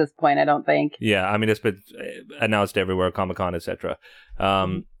 Not at this point, I don't think. Yeah, I mean, it's been announced everywhere, Comic-Con, etc.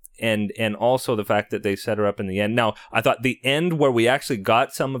 And also the fact that they set her up in the end. Now, I thought the end where we actually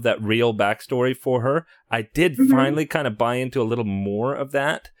got some of that real backstory for her, I did finally kind of buy into a little more of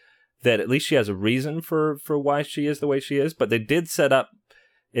that at least she has a reason for why she is the way she is. But they did set up,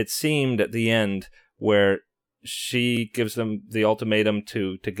 it seemed at the end, where she gives them the ultimatum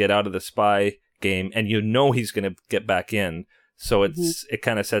to get out of the spy game, and he's going to get back in. So it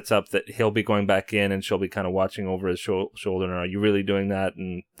kind of sets up that he'll be going back in and she'll be kind of watching over his shoulder. And are you really doing that?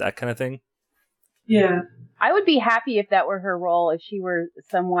 And that kind of thing. Yeah. I would be happy if that were her role, if she were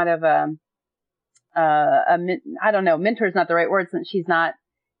somewhat of I don't know, mentor is not the right word since she's not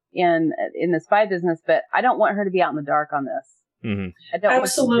in the spy business, but I don't want her to be out in the dark on this. Mm-hmm. I don't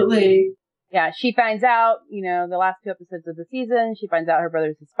Absolutely. Yeah, she finds out, the last 2 episodes of the season, she finds out her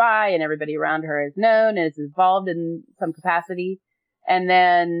brother's a spy and everybody around her is known and is involved in some capacity. And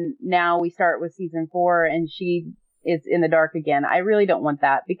then now we start with season 4 and she is in the dark again. I really don't want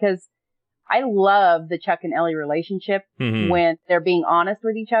that because I love the Chuck and Ellie relationship when they're being honest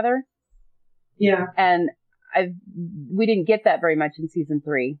with each other. Yeah. And we didn't get that very much in season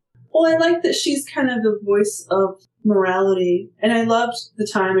 3. Well, I like that she's kind of the voice of morality. And I loved the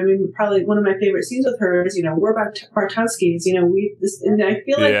time. I mean, probably one of my favorite scenes with her is, we're about Bartowskis, and I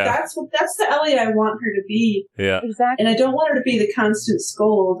feel like that's the Ellie I want her to be. Yeah. Exactly. And I don't want her to be the constant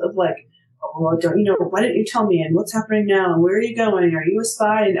scold of like, oh, why didn't you tell me? And what's happening now? And where are you going? Are you a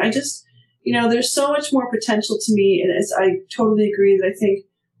spy? And I just, there's so much more potential to me. And I totally agree that I think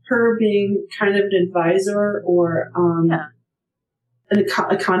her being kind of an advisor or,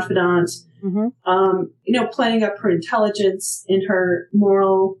 a confidant, playing up her intelligence and her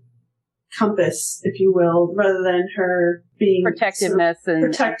moral compass, if you will, rather than her being protectiveness and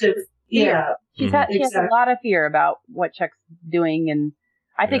protective. Yeah. She has a lot of fear about what Chuck's doing. And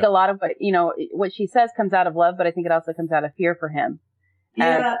I think a lot of what she says comes out of love, but I think it also comes out of fear for him.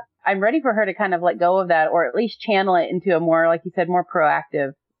 Yeah. And I'm ready for her to kind of let go of that or at least channel it into a more, like you said, more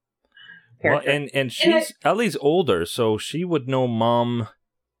proactive character. Well, and Ellie's older, so she would know Mom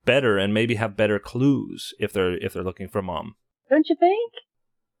better and maybe have better clues if they're looking for Mom. Don't you think?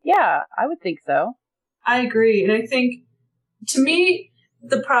 Yeah, I would think so. I agree. And I think, to me,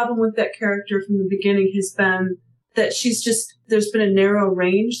 the problem with that character from the beginning has been that there's been a narrow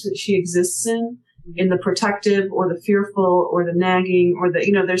range that she exists in the protective or the fearful or the nagging or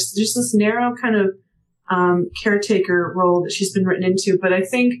there's just this narrow kind of caretaker role that she's been written into. But I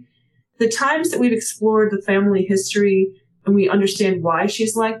think the times that we've explored the family history and we understand why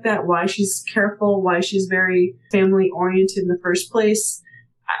she's like that, why she's careful, why she's very family oriented in the first place,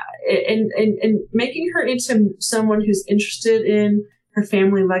 and making her into someone who's interested in her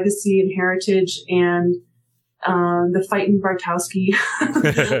family legacy and heritage and the fighting Bartowski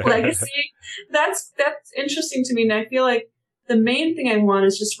legacy. That's interesting to me. And I feel like the main thing I want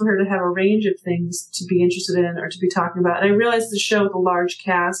is just for her to have a range of things to be interested in or to be talking about. And I realize the show with a large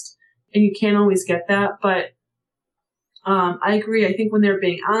cast and you can't always get that, but I agree. I think when they're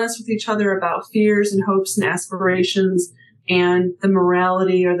being honest with each other about fears and hopes and aspirations and the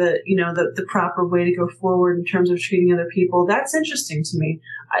morality or the proper way to go forward in terms of treating other people, that's interesting to me.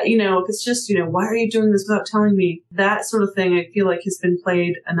 If it's just, why are you doing this without telling me? That sort of thing I feel like has been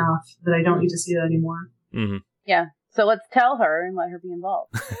played enough that I don't need to see that anymore. Mm-hmm. Yeah. So let's tell her and let her be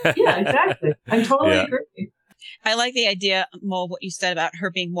involved. Yeah, exactly. I totally agree. I like the idea, Mo, what you said about her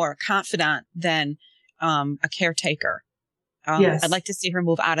being more a confidant than a caretaker. Yes. I'd like to see her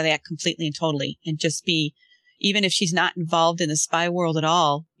move out of that completely and totally and just be, even if she's not involved in the spy world at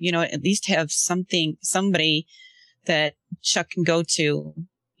all, at least have somebody that Chuck can go to,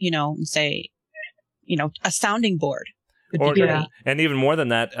 and say, a sounding board would be great. And even more than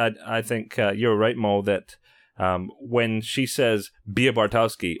that, I think you're right, Mo, that when she says, be a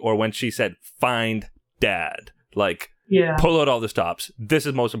Bartowski, or when she said, find Dad, pull out all the stops. This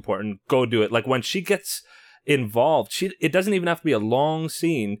is most important. Go do it. Like when she gets involved, it doesn't even have to be a long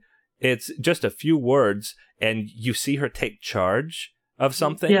scene. It's just a few words and you see her take charge of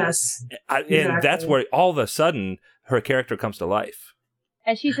something. Yes. Exactly. And that's where all of a sudden her character comes to life.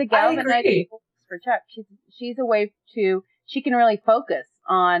 And she's a galvanizing force for Chuck. She's a way she can really focus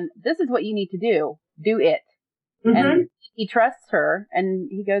on, this is what you need to do. Do it. Mm-hmm. And he trusts her and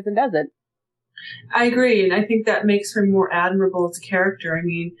he goes and does it. I agree. And I think that makes her more admirable as a character. I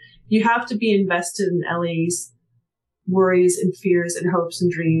mean, you have to be invested in Ellie's worries and fears and hopes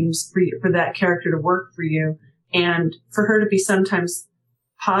and dreams for that character to work for you. And for her to be sometimes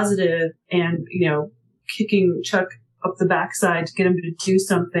positive and, kicking Chuck up the backside to get him to do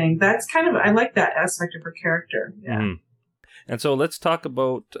something. That's I like that aspect of her character. Yeah. Mm-hmm. And so let's talk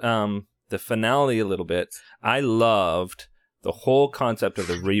about the finale a little bit. I loved the whole concept of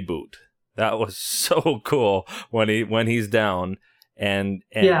the reboot. That was so cool when he's down and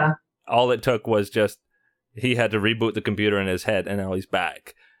all it took was just he had to reboot the computer in his head and now he's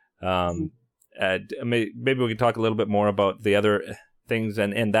back. Maybe we can talk a little bit more about the other things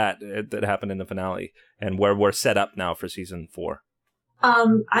and that happened in the finale and where we're set up now for season 4.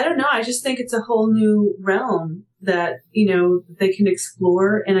 I don't know. I just think it's a whole new realm that, they can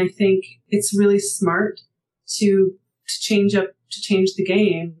explore. And I think it's really smart to change the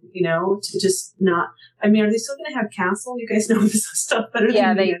game, to just not, are they still going to have Castle? You guys know this stuff better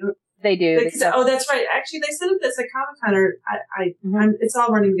than me. They do. Oh, that's right. Actually, they said this at Comic-Con, it's all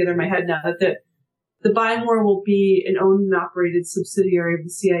running together in my head now, that the Buy More will be an owned and operated subsidiary of the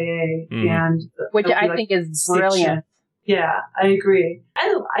CIA. Which I think is brilliant. Yeah, I agree.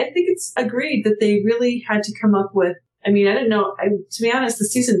 I think it's agreed that they really had to come up with, I didn't know, to be honest, the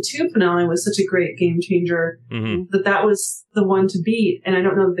season 2 finale was such a great game changer that was the one to beat. And I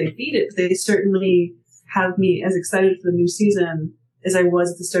don't know if they beat it, but they certainly have me as excited for the new season as I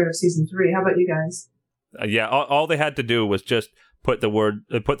was at the start of season 3. How about you guys? All they had to do was just put the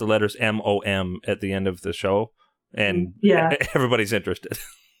letters MOM at the end of the show, and everybody's interested.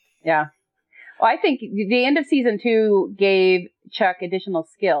 Yeah. Well, I think the end of season 2 gave Chuck additional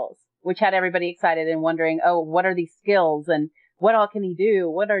skills, which had everybody excited and wondering, oh, what are these skills and what all can he do?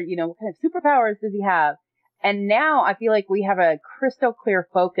 What are, what kind of superpowers does he have? And now I feel like we have a crystal clear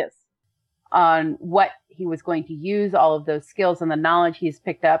focus on what he was going to use all of those skills and the knowledge he's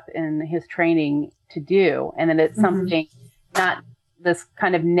picked up in his training to do. And that it's something, not this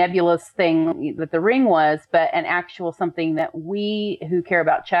kind of nebulous thing that the ring was, but an actual something that we who care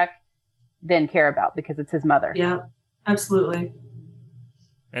about Chuck then care about because it's his mother. Yeah, absolutely.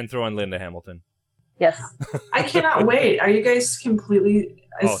 And throw in Linda Hamilton. Yes. I cannot wait. Are you guys completely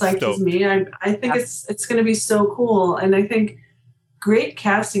as psyched as me? I think it's going to be so cool. And I think great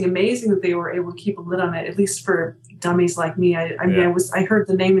casting, amazing that they were able to keep a lid on it, at least for dummies like me. I heard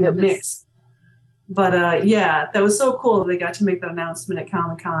the name in the mix. But that was so cool. They got to make that announcement at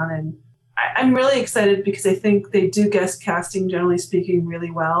Comic-Con. And I'm really excited because I think they do guest casting, generally speaking,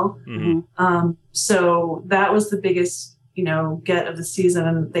 really well. So that was the biggest, get of the season,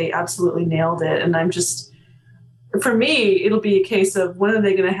 and they absolutely nailed it. And I'm just, for me, it'll be a case of when are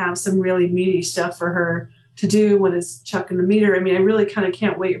they going to have some really meaty stuff for her to do when it's Chuck in the meter. I really kind of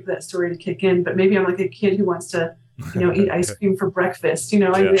can't wait for that story to kick in, but maybe I'm like a kid who wants to, eat ice cream for breakfast. I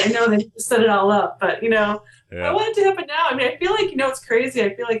know they set it all up, but, I want it to happen now. I feel like, it's crazy.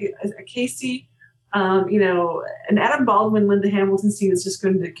 I feel like a Casey, an Adam Baldwin, Linda Hamilton scene is just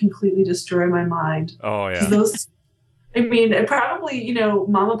going to completely destroy my mind. Oh, yeah. Probably,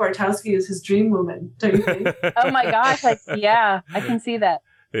 Mama Bartowski is his dream woman, don't you think? Oh my gosh. I can see that.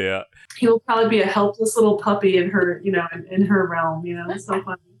 Yeah. He'll probably be a helpless little puppy in her, in her realm, It's so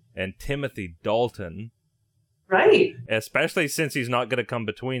funny. And Timothy Dalton. Right. Especially since he's not going to come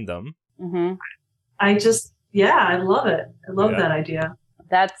between them. I love it. I love that idea.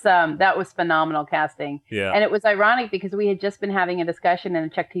 That was phenomenal casting. Yeah. And it was ironic because we had just been having a discussion in the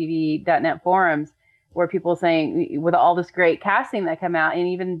ChuckTV.net forums where people saying with all this great casting that come out, and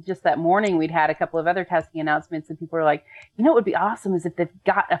even just that morning we'd had a couple of other casting announcements, and people were like, what would be awesome is if they've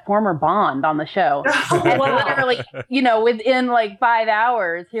got a former Bond on the show. And literally, within like 5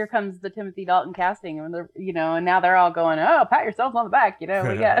 hours, here comes the Timothy Dalton casting, and and now they're all going, oh, pat yourselves on the back, we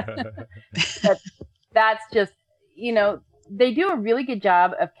got. That's just, they do a really good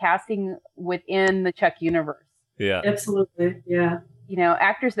job of casting within the Chuck universe. Yeah, absolutely. Yeah.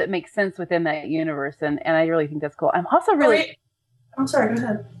 Actors that make sense within that universe. And I really think that's cool. I'm also really... I'm sorry, go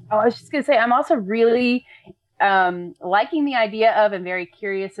ahead. I was just going to say, I'm also really liking the idea of and very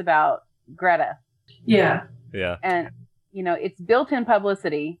curious about Greta. Yeah. Yeah. And, it's built-in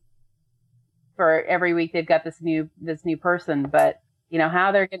publicity for every week they've got this new person, but,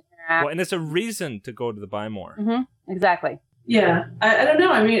 how they're going to interact. Well, and it's a reason to go to the Buy More. Exactly. Yeah, I don't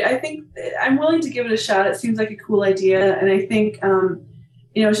know. I think I'm willing to give it a shot. It seems like a cool idea. And I think, I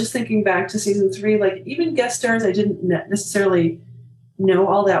was just thinking back to season 3, like even guest stars I didn't necessarily know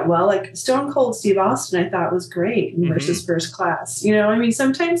all that well. Like Stone Cold Steve Austin, I thought was great in versus First Class.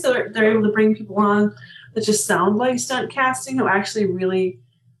 Sometimes they're able to bring people on that just sound like stunt casting who actually really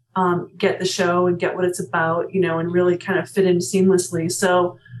get the show and get what it's about, and really kind of fit in seamlessly.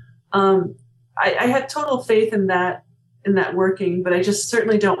 So I had total faith in that working, but I just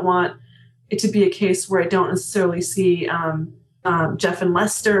certainly don't want it to be a case where I don't necessarily see Jeff and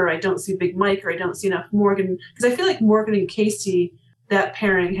Lester, or I don't see Big Mike, or I don't see enough Morgan, because I feel like Morgan and Casey, that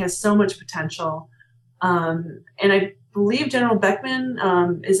pairing has so much potential. And believe General Beckman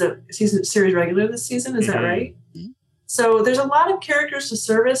is a series regular this season. Is that right? Mm-hmm. So there's a lot of characters to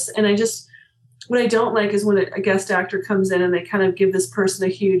service, and what I don't like is when a guest actor comes in and they kind of give this person a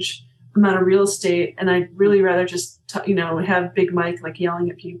huge amount of real estate, and I'd really rather just have Big Mike like yelling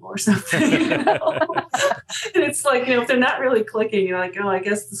at people or something. And it's like, if they're not really clicking, you're like, oh, I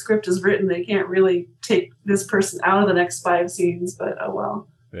guess the script is written. They can't really take this person out of the next 5 scenes, but oh well.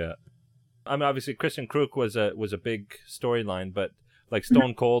 Yeah. I mean, obviously, Christian Kruk was a big storyline, but like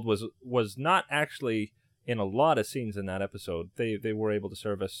Stone Cold was not actually in a lot of scenes in that episode. They were able to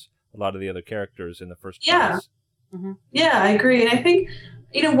service a lot of the other characters in the first place. Mm-hmm. Yeah, I agree. And I think,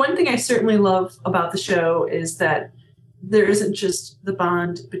 one thing I certainly love about the show is that there isn't just the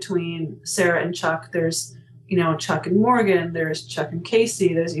bond between Sarah and Chuck. There's, Chuck and Morgan. There's Chuck and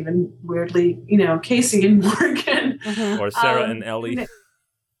Casey. There's even weirdly, Casey and Morgan. Mm-hmm. Or Sarah and Ellie.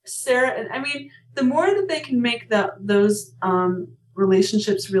 Sarah, and I mean, the more that they can make those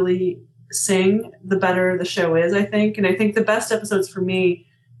relationships really sing, the better the show is, I think. And I think the best episodes for me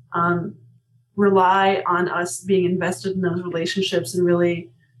rely on us being invested in those relationships and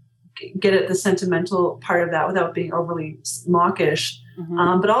really get at the sentimental part of that without being overly mawkish,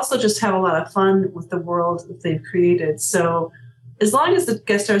 but also just have a lot of fun with the world that they've created. So as long as the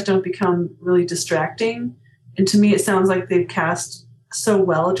guest stars don't become really distracting, and to me it sounds like they've cast so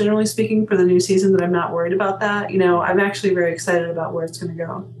well, generally speaking, for the new season, that I'm not worried about that. I'm actually very excited about where it's going to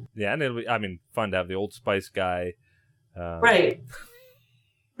go. Yeah, and it'll be, fun to have the Old Spice guy. Right.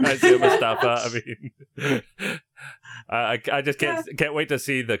 Isaiah Mustafa. I just can't wait to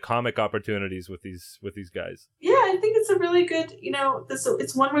see the comic opportunities with these guys. Yeah, I think it's a really good,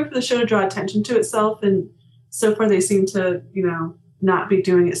 it's one way for the show to draw attention to itself, and so far they seem to, not be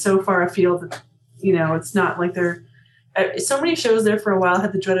doing it so far afield that, it's not like they're. So many shows there for a while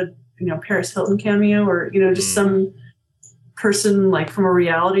had the dreaded, Paris Hilton cameo, or just some person like from a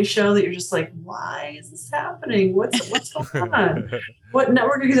reality show that you're just like, why is this happening? What's going on? What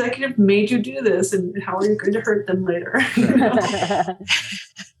network executive made you do this, and how are you going to hurt them later?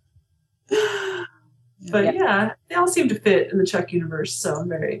 But yeah, they all seem to fit in the Chuck universe. So I'm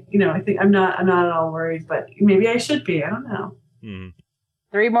very, I think I'm not at all worried, but maybe I should be. I don't know.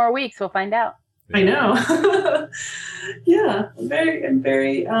 3 more weeks, we'll find out. I know. Yeah,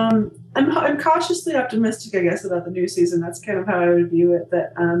 I'm cautiously optimistic, I guess, about the new season. That's kind of how I would view it.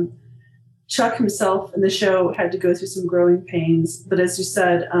 That Chuck himself in the show had to go through some growing pains, but as you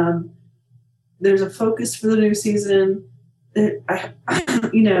said, there's a focus for the new season. I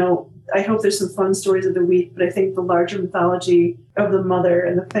hope there's some fun stories of the week, but I think the larger mythology of the mother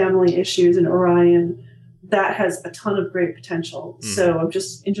and the family issues and Orion, that has a ton of great potential. So I'm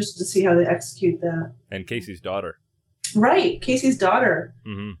just interested to see how they execute that. And Casey's daughter. Right. Casey's daughter.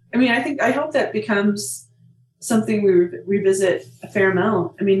 Mm-hmm. I hope that becomes something we revisit a fair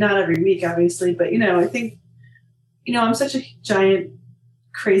amount. Not every week, obviously, but, I think, I'm such a giant,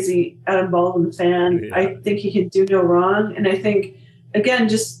 crazy Adam Baldwin fan. Yeah. I think he can do no wrong. And I think, again,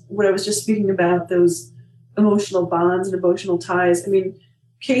 just what I was just speaking about, those emotional bonds and emotional ties.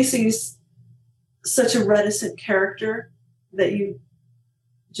 Casey's such a reticent character that you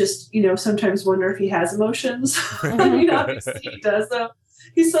just, sometimes wonder if he has emotions. Obviously he does, though.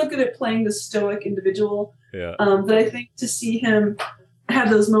 He's so good at playing the stoic individual. Yeah. But I think to see him have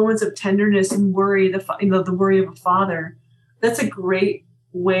those moments of tenderness and worry, the worry of a father, that's a great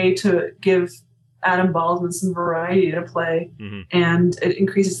way to give Adam Baldwin some variety to play. Mm-hmm. And it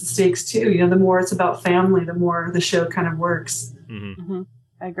increases the stakes too. The more it's about family, the more the show kind of works. Mm-hmm. Mm-hmm.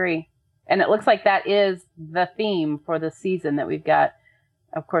 I agree. And it looks like that is the theme for the season, that we've got,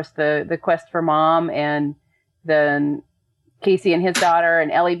 of course, the quest for mom, and then Casey and his daughter, and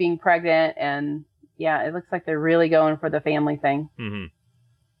Ellie being pregnant. And yeah, it looks like they're really going for the family thing. Mm-hmm.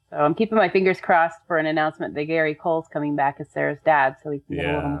 So I'm keeping my fingers crossed for an announcement that Gary Cole's coming back as Sarah's dad, so we can get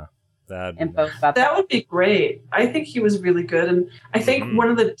a little info about that. That would be great. I think he was really good. And I think one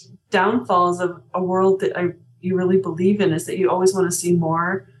of the downfalls of a world that you really believe in is that you always want to see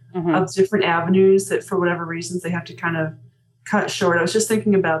more of different avenues that for whatever reasons they have to kind of cut short. I was just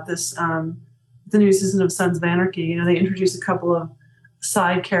thinking about this, the new season of Sons of Anarchy. They introduced a couple of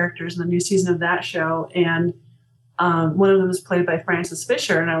side characters in the new season of that show, and one of them was played by Frances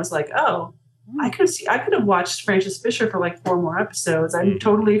Fisher, and I was like, oh, I could have watched Frances Fisher for like 4 more episodes. I'm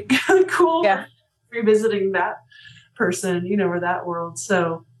totally cool for revisiting that person, or that world.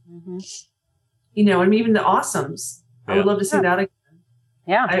 So, and even the Awesomes, I would love to see that again.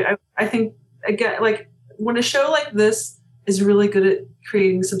 Yeah. I think, again, like when a show like this is really good at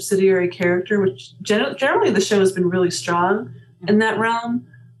creating subsidiary character, which generally the show has been really strong in that realm,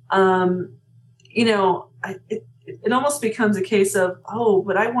 it almost becomes a case of, oh,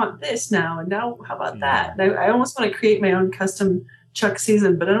 but I want this now, and now how about that? And I almost want to create my own custom Chuck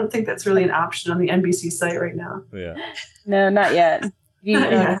season, but I don't think that's really an option on the NBC site right now. Yeah. No, not yet. You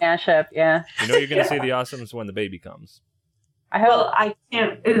know, mashup, yeah. You know you're going to see the Awesomes when the baby comes. I hope. Well, I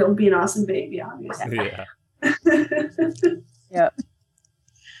can't. It'll be an awesome baby, obviously. Yeah. Yep.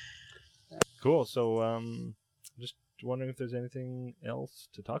 Cool. So, just wondering if there's anything else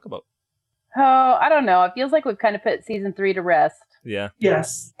to talk about. Oh, I don't know. It feels like we've kind of put season 3 to rest. Yeah.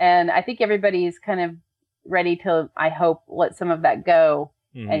 Yes. And I think everybody's kind of ready to, I hope, let some of that go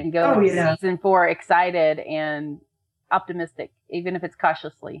and go to season 4 excited and optimistic, even if it's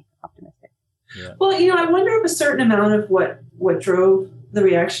cautiously optimistic. Yeah. Well, I wonder if a certain amount of what drove the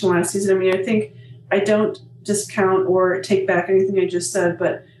reaction last season. I mean, I think I don't discount or take back anything I just said,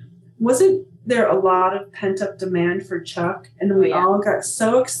 but wasn't there a lot of pent-up demand for Chuck? And we all got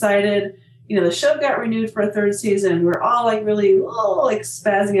so excited. The show got renewed for a 3rd season. We're all like really like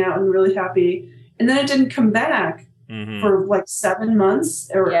spazzing out and really happy. And then it didn't come back for like 7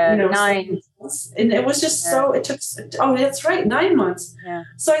 months or 9 months. And it was just so, it took, oh, that's right, 9 months. Yeah.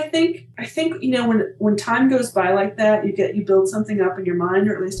 So I think, when time goes by like that, you build something up in your mind,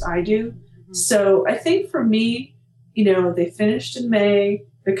 or at least I do. So I think for me, they finished in May.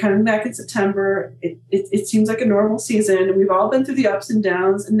 They're coming back in September. It seems like a normal season, and we've all been through the ups and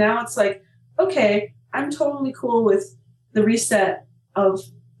downs. And now it's like, okay, I'm totally cool with the reset of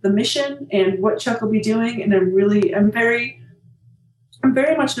the mission and what Chuck will be doing. And I'm very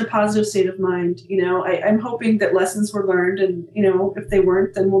much in a positive state of mind. I'm hoping that lessons were learned, and, if they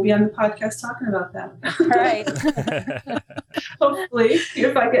weren't, then we'll be on the podcast talking about that. Right. Hopefully,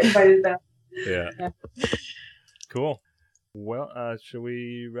 if I get invited back. Yeah. Cool. Well, should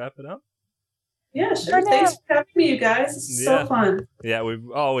we wrap it up? Yeah, sure. Thanks for having me, you guys. This is so fun. Yeah, we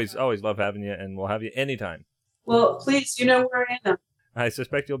always love having you, and we'll have you anytime. Well, please, you know where I am. I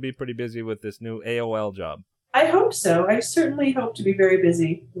suspect you'll be pretty busy with this new AOL job. I hope so. I certainly hope to be very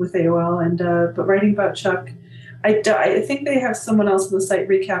busy with AOL, and but writing about Chuck, I think they have someone else on the site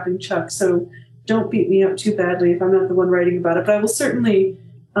recapping Chuck, so don't beat me up too badly if I'm not the one writing about it. But I will certainly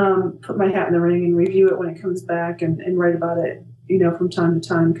put my hat in the ring and review it when it comes back and write about it, from time to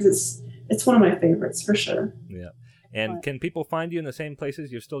time, because it's one of my favorites for sure. Yeah. And can people find you in the same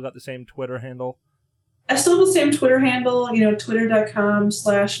places? You've still got the same Twitter handle? I still have the same Twitter handle,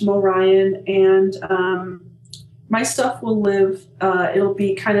 twitter.com/MoRyan. And my stuff will live. It'll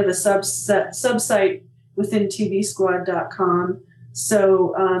be kind of a sub-site within tvsquad.com.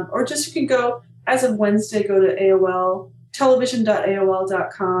 So, or just you can go, as of Wednesday, go to AOL,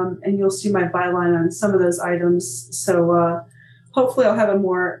 television.aol.com, and you'll see my byline on some of those items. So hopefully I'll have a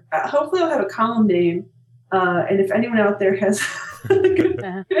column name. And if anyone out there has a good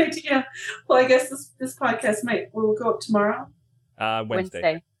idea, well, I guess this podcast will go up tomorrow.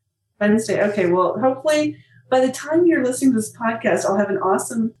 Wednesday. Okay. Well, hopefully by the time you're listening to this podcast, I'll have an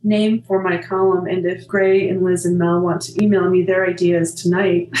awesome name for my column. And if Gray and Liz and Mel want to email me their ideas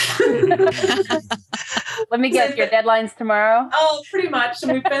tonight. Let me guess, your deadline's tomorrow? Oh, pretty much.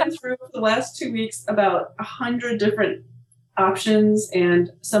 And we've been through for the last 2 weeks about 100 different options,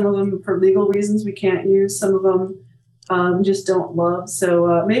 and some of them for legal reasons we can't use. Some of them just don't love.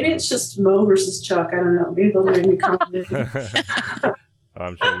 So maybe it's just Mo versus Chuck. I don't know. Maybe they'll make me comment.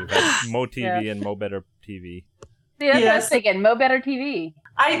 I'm sure you've had Mo TV and Mo Better TV. See, that's what I was thinking. Mo Better TV.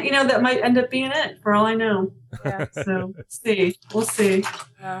 That might end up being it for all I know. Yeah. So we'll see.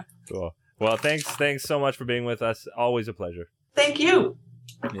 Cool. Well, thanks so much for being with us. Always a pleasure. Thank you.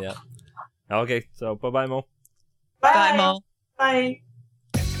 Yeah. Okay. So bye, Mo. Bye, Mo. Bye.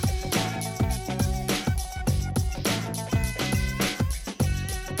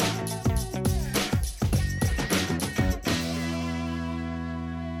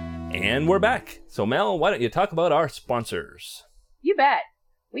 And we're back. So Mel, why don't you talk about our sponsors? You bet.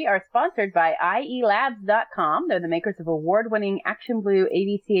 We are sponsored by IELabs.com. They're the makers of award-winning Action Blue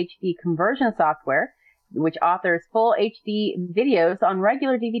AVCHD conversion software, which authors full HD videos on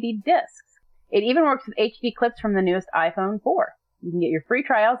regular DVD discs. It even works with HD clips from the newest iPhone 4. You can get your free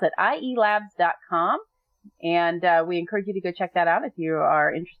trials at IELabs.com, and we encourage you to go check that out if you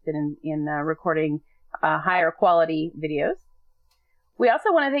are interested in recording higher quality videos. We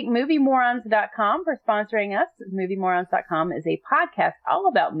also want to thank MovieMorons.com for sponsoring us. MovieMorons.com is a podcast all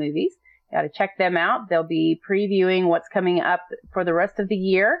about movies. You got to check them out. They'll be previewing what's coming up for the rest of the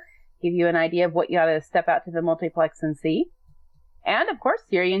year, give you an idea of what you ought to step out to the multiplex and see. And, of course,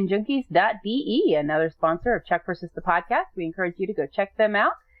 SyrianJunkies.de, another sponsor of Chuck vs. the Podcast. We encourage you to go check them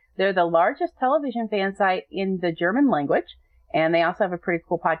out. They're the largest television fan site in the German language, And they also have a pretty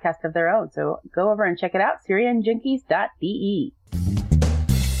cool podcast of their own. So go over and check it out, SerienJunkies.de.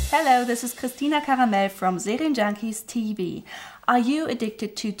 Hello, this is Christina Caramel from Serienjunkies TV. Are you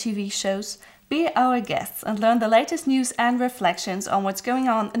addicted to TV shows? Be our guests and learn the latest news and reflections on what's going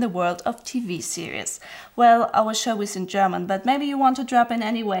on in the world of TV series. Well, our show is in German, but maybe you want to drop in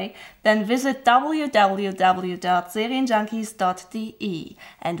anyway? Then visit www.serienjunkies.de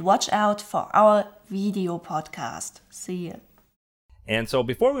and watch out for our video podcast. See you. And so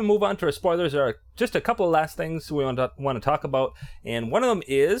before we move on to our spoilers, there are just a couple of last things we want to talk about. And one of them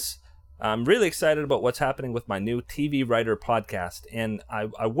is, I'm really excited about what's happening with my new TV Writer podcast. And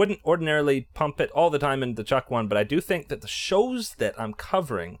I wouldn't ordinarily pump it all the time in the Chuck one, but I do think that the shows that I'm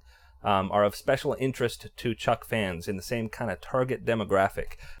covering are of special interest to Chuck fans in the same kind of target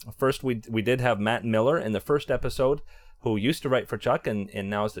demographic. First, we did have Matt Miller in the first episode, who used to write for Chuck and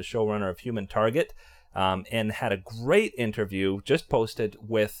now is the showrunner of Human Target. And had a great interview just posted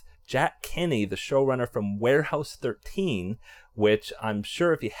with Jack Kenny, the showrunner from Warehouse 13, which I'm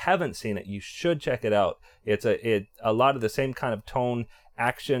sure if you haven't seen it, you should check it out. It's a lot of the same kind of tone,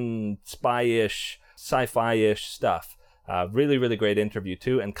 action, spy-ish, sci-fi-ish stuff. Really, really great interview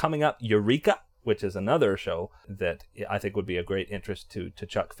too. And coming up, Eureka, which is another show that I think would be a great interest to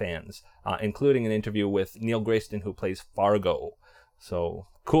Chuck fans, including an interview with Neil Grayston, who plays Fargo. So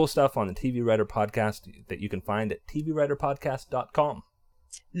cool stuff on the TV Writer podcast that you can find at tvwriterpodcast.com.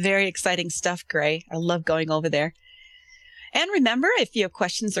 Very exciting stuff, Gray. I love going over there. And remember, if you have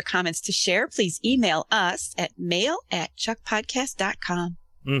questions or comments to share, please email us at mail@chuckpodcast.com.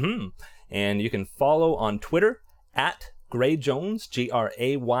 Mm-hmm. And you can follow on Twitter at Gray Jones,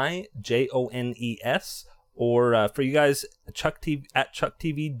 GrayJones, or for you guys, Chuck TV, at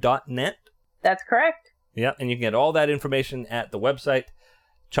chucktv.net. That's correct. Yeah, and you can get all that information at the website,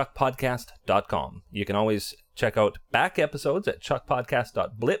 chuckpodcast.com. You can always check out back episodes at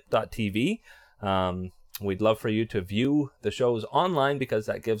chuckpodcast.blip.tv. We'd love for you to view the shows online because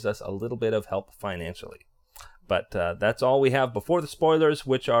that gives us a little bit of help financially. But that's all we have before the spoilers,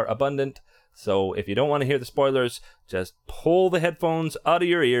 which are abundant. So if you don't want to hear the spoilers, just pull the headphones out of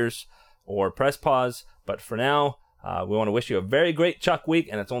your ears or press pause. But for now, we want to wish you a very great Chuck week,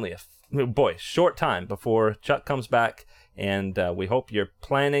 and it's only a short time before Chuck comes back, and we hope you're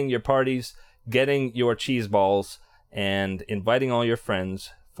planning your parties, getting your cheese balls, and inviting all your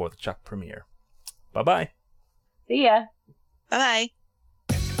friends for the Chuck premiere. Bye-bye. See ya. Bye-bye.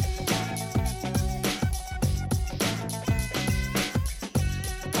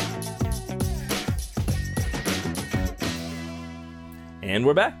 And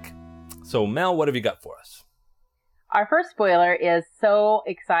we're back. So, Mel, what have you got for us? Our first spoiler is so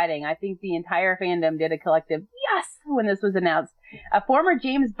exciting. I think the entire fandom did a collective yes when this was announced. A former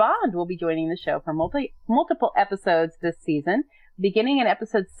James Bond will be joining the show for multiple episodes this season. Beginning in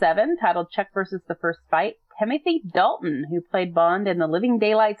episode 7, titled Chuck vs. the First Fight, Timothy Dalton, who played Bond in The Living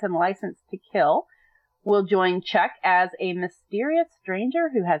Daylights and License to Kill, will join Chuck as a mysterious stranger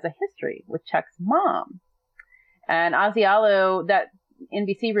who has a history with Chuck's mom. And Asialo, that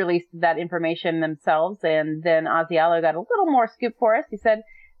NBC released that information themselves, and then Asialo got a little more scoop for us. He said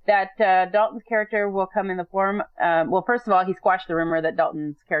that Dalton's character will come in the form, well, first of all, he squashed the rumor that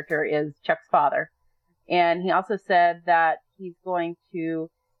Dalton's character is Chuck's father. And he also said that he's going to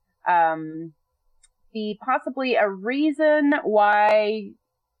be possibly a reason why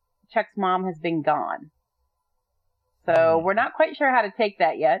Chuck's mom has been gone. So we're not quite sure how to take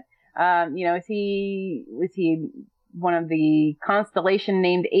that yet. Was he one of the Constellation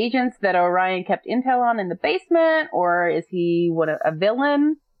named agents that Orion kept intel on in the basement, or is he a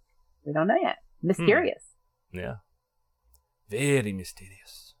villain? We don't know yet. Mysterious. Yeah. Very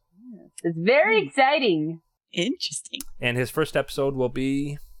mysterious. It's very exciting. Interesting. And his first episode will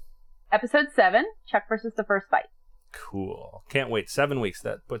be? Episode 7, Chuck vs. the First Fight. Cool. Can't wait. 7 weeks.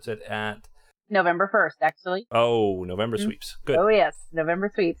 That puts it at? November 1st, actually. Oh, November sweeps. Good. Oh, yes.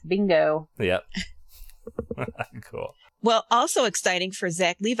 November sweeps. Bingo. Yep. Cool. Well, also exciting for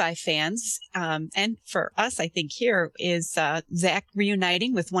Zach Levi fans, and for us, I think here is Zach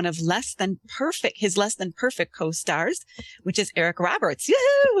reuniting with one of his Less Than Perfect co-stars, which is Eric Roberts.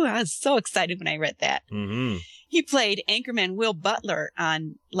 Yoo-hoo! I was so excited when I read that. Mm-hmm. He played anchorman Will Butler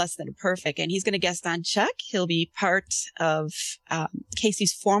on Less Than Perfect, and he's going to guest on Chuck. He'll be part of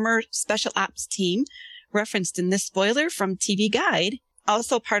Casey's former special ops team, referenced in this spoiler from TV Guide.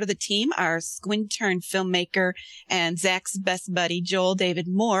 Also part of the team are Squintern filmmaker and Zach's best buddy, Joel David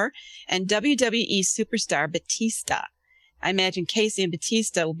Moore, and WWE superstar Batista. I imagine Casey and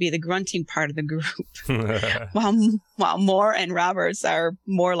Batista will be the grunting part of the group, while Moore and Roberts are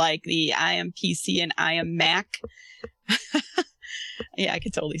more like the I am PC and I am Mac. Yeah, I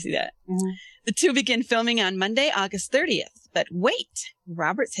could totally see that. Mm-hmm. The two begin filming on Monday, August 30th. But wait,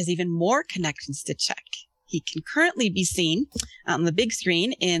 Roberts has even more connections to Chuck. He can currently be seen on the big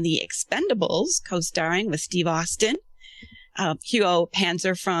screen in The Expendables, co-starring with Steve Austin, Hugo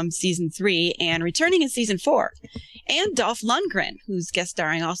Panzer from season 3, and returning in season 4, and Dolph Lundgren, who's guest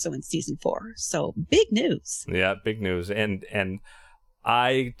starring also in season 4. So big news. Yeah, big news. And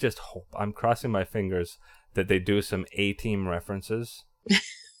I just hope, I'm crossing my fingers that they do some A-Team references.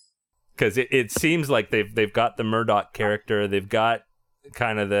 Because it seems like they've got the Murdoch character, they've got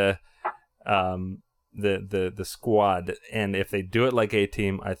kind of the squad, and if they do it like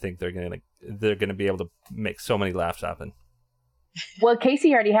A-Team, I think they're gonna be able to make so many laughs happen. Well,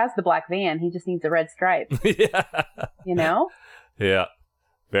 Casey already has the black van. He just needs a red stripe. Yeah. You know? Yeah.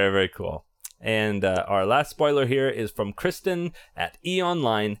 Very, very cool. And our last spoiler here is from Kristen at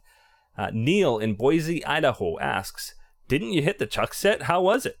eOnline. Neil in Boise, Idaho asks, "Didn't you hit the Chuck set? How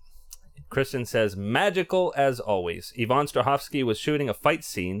was it?" Kristen says, "Magical as always. Yvonne Strahovski was shooting a fight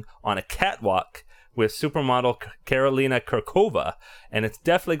scene on a catwalk with supermodel Karolina Kurkova, and it's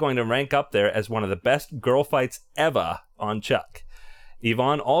definitely going to rank up there as one of the best girl fights ever on Chuck.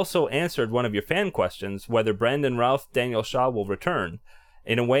 Yvonne also answered one of your fan questions, whether Brandon Routh, Daniel Shaw will return.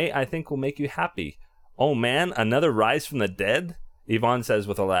 In a way, I think will make you happy. Oh man, another Rise from the Dead?" Yvonne says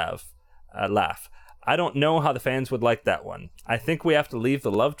with a laugh. "I don't know how the fans would like that one. I think we have to leave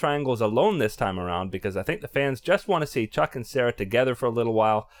the love triangles alone this time around because I think the fans just want to see Chuck and Sarah together for a little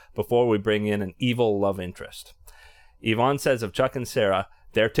while before we bring in an evil love interest." Yvonne says of Chuck and Sarah,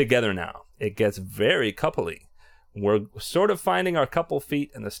 "They're together now. It gets very coupley. We're sort of finding our couple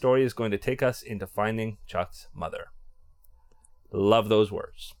feet, and the story is going to take us into finding Chuck's mother." Love those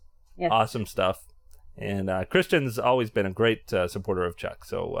words. Yes. Awesome stuff. And Kristen's always been a great supporter of Chuck,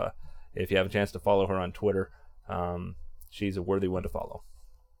 so if you have a chance to follow her on Twitter, she's a worthy one to follow.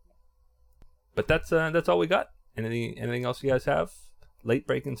 But that's all we got. Anything else you guys have? Late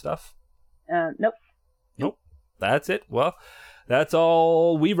breaking stuff? Nope. That's it. Well, that's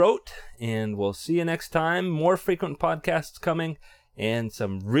all we wrote, and we'll see you next time. More frequent podcasts coming, and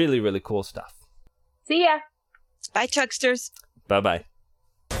some really, really cool stuff. See ya. Bye, Chucksters. Bye-bye.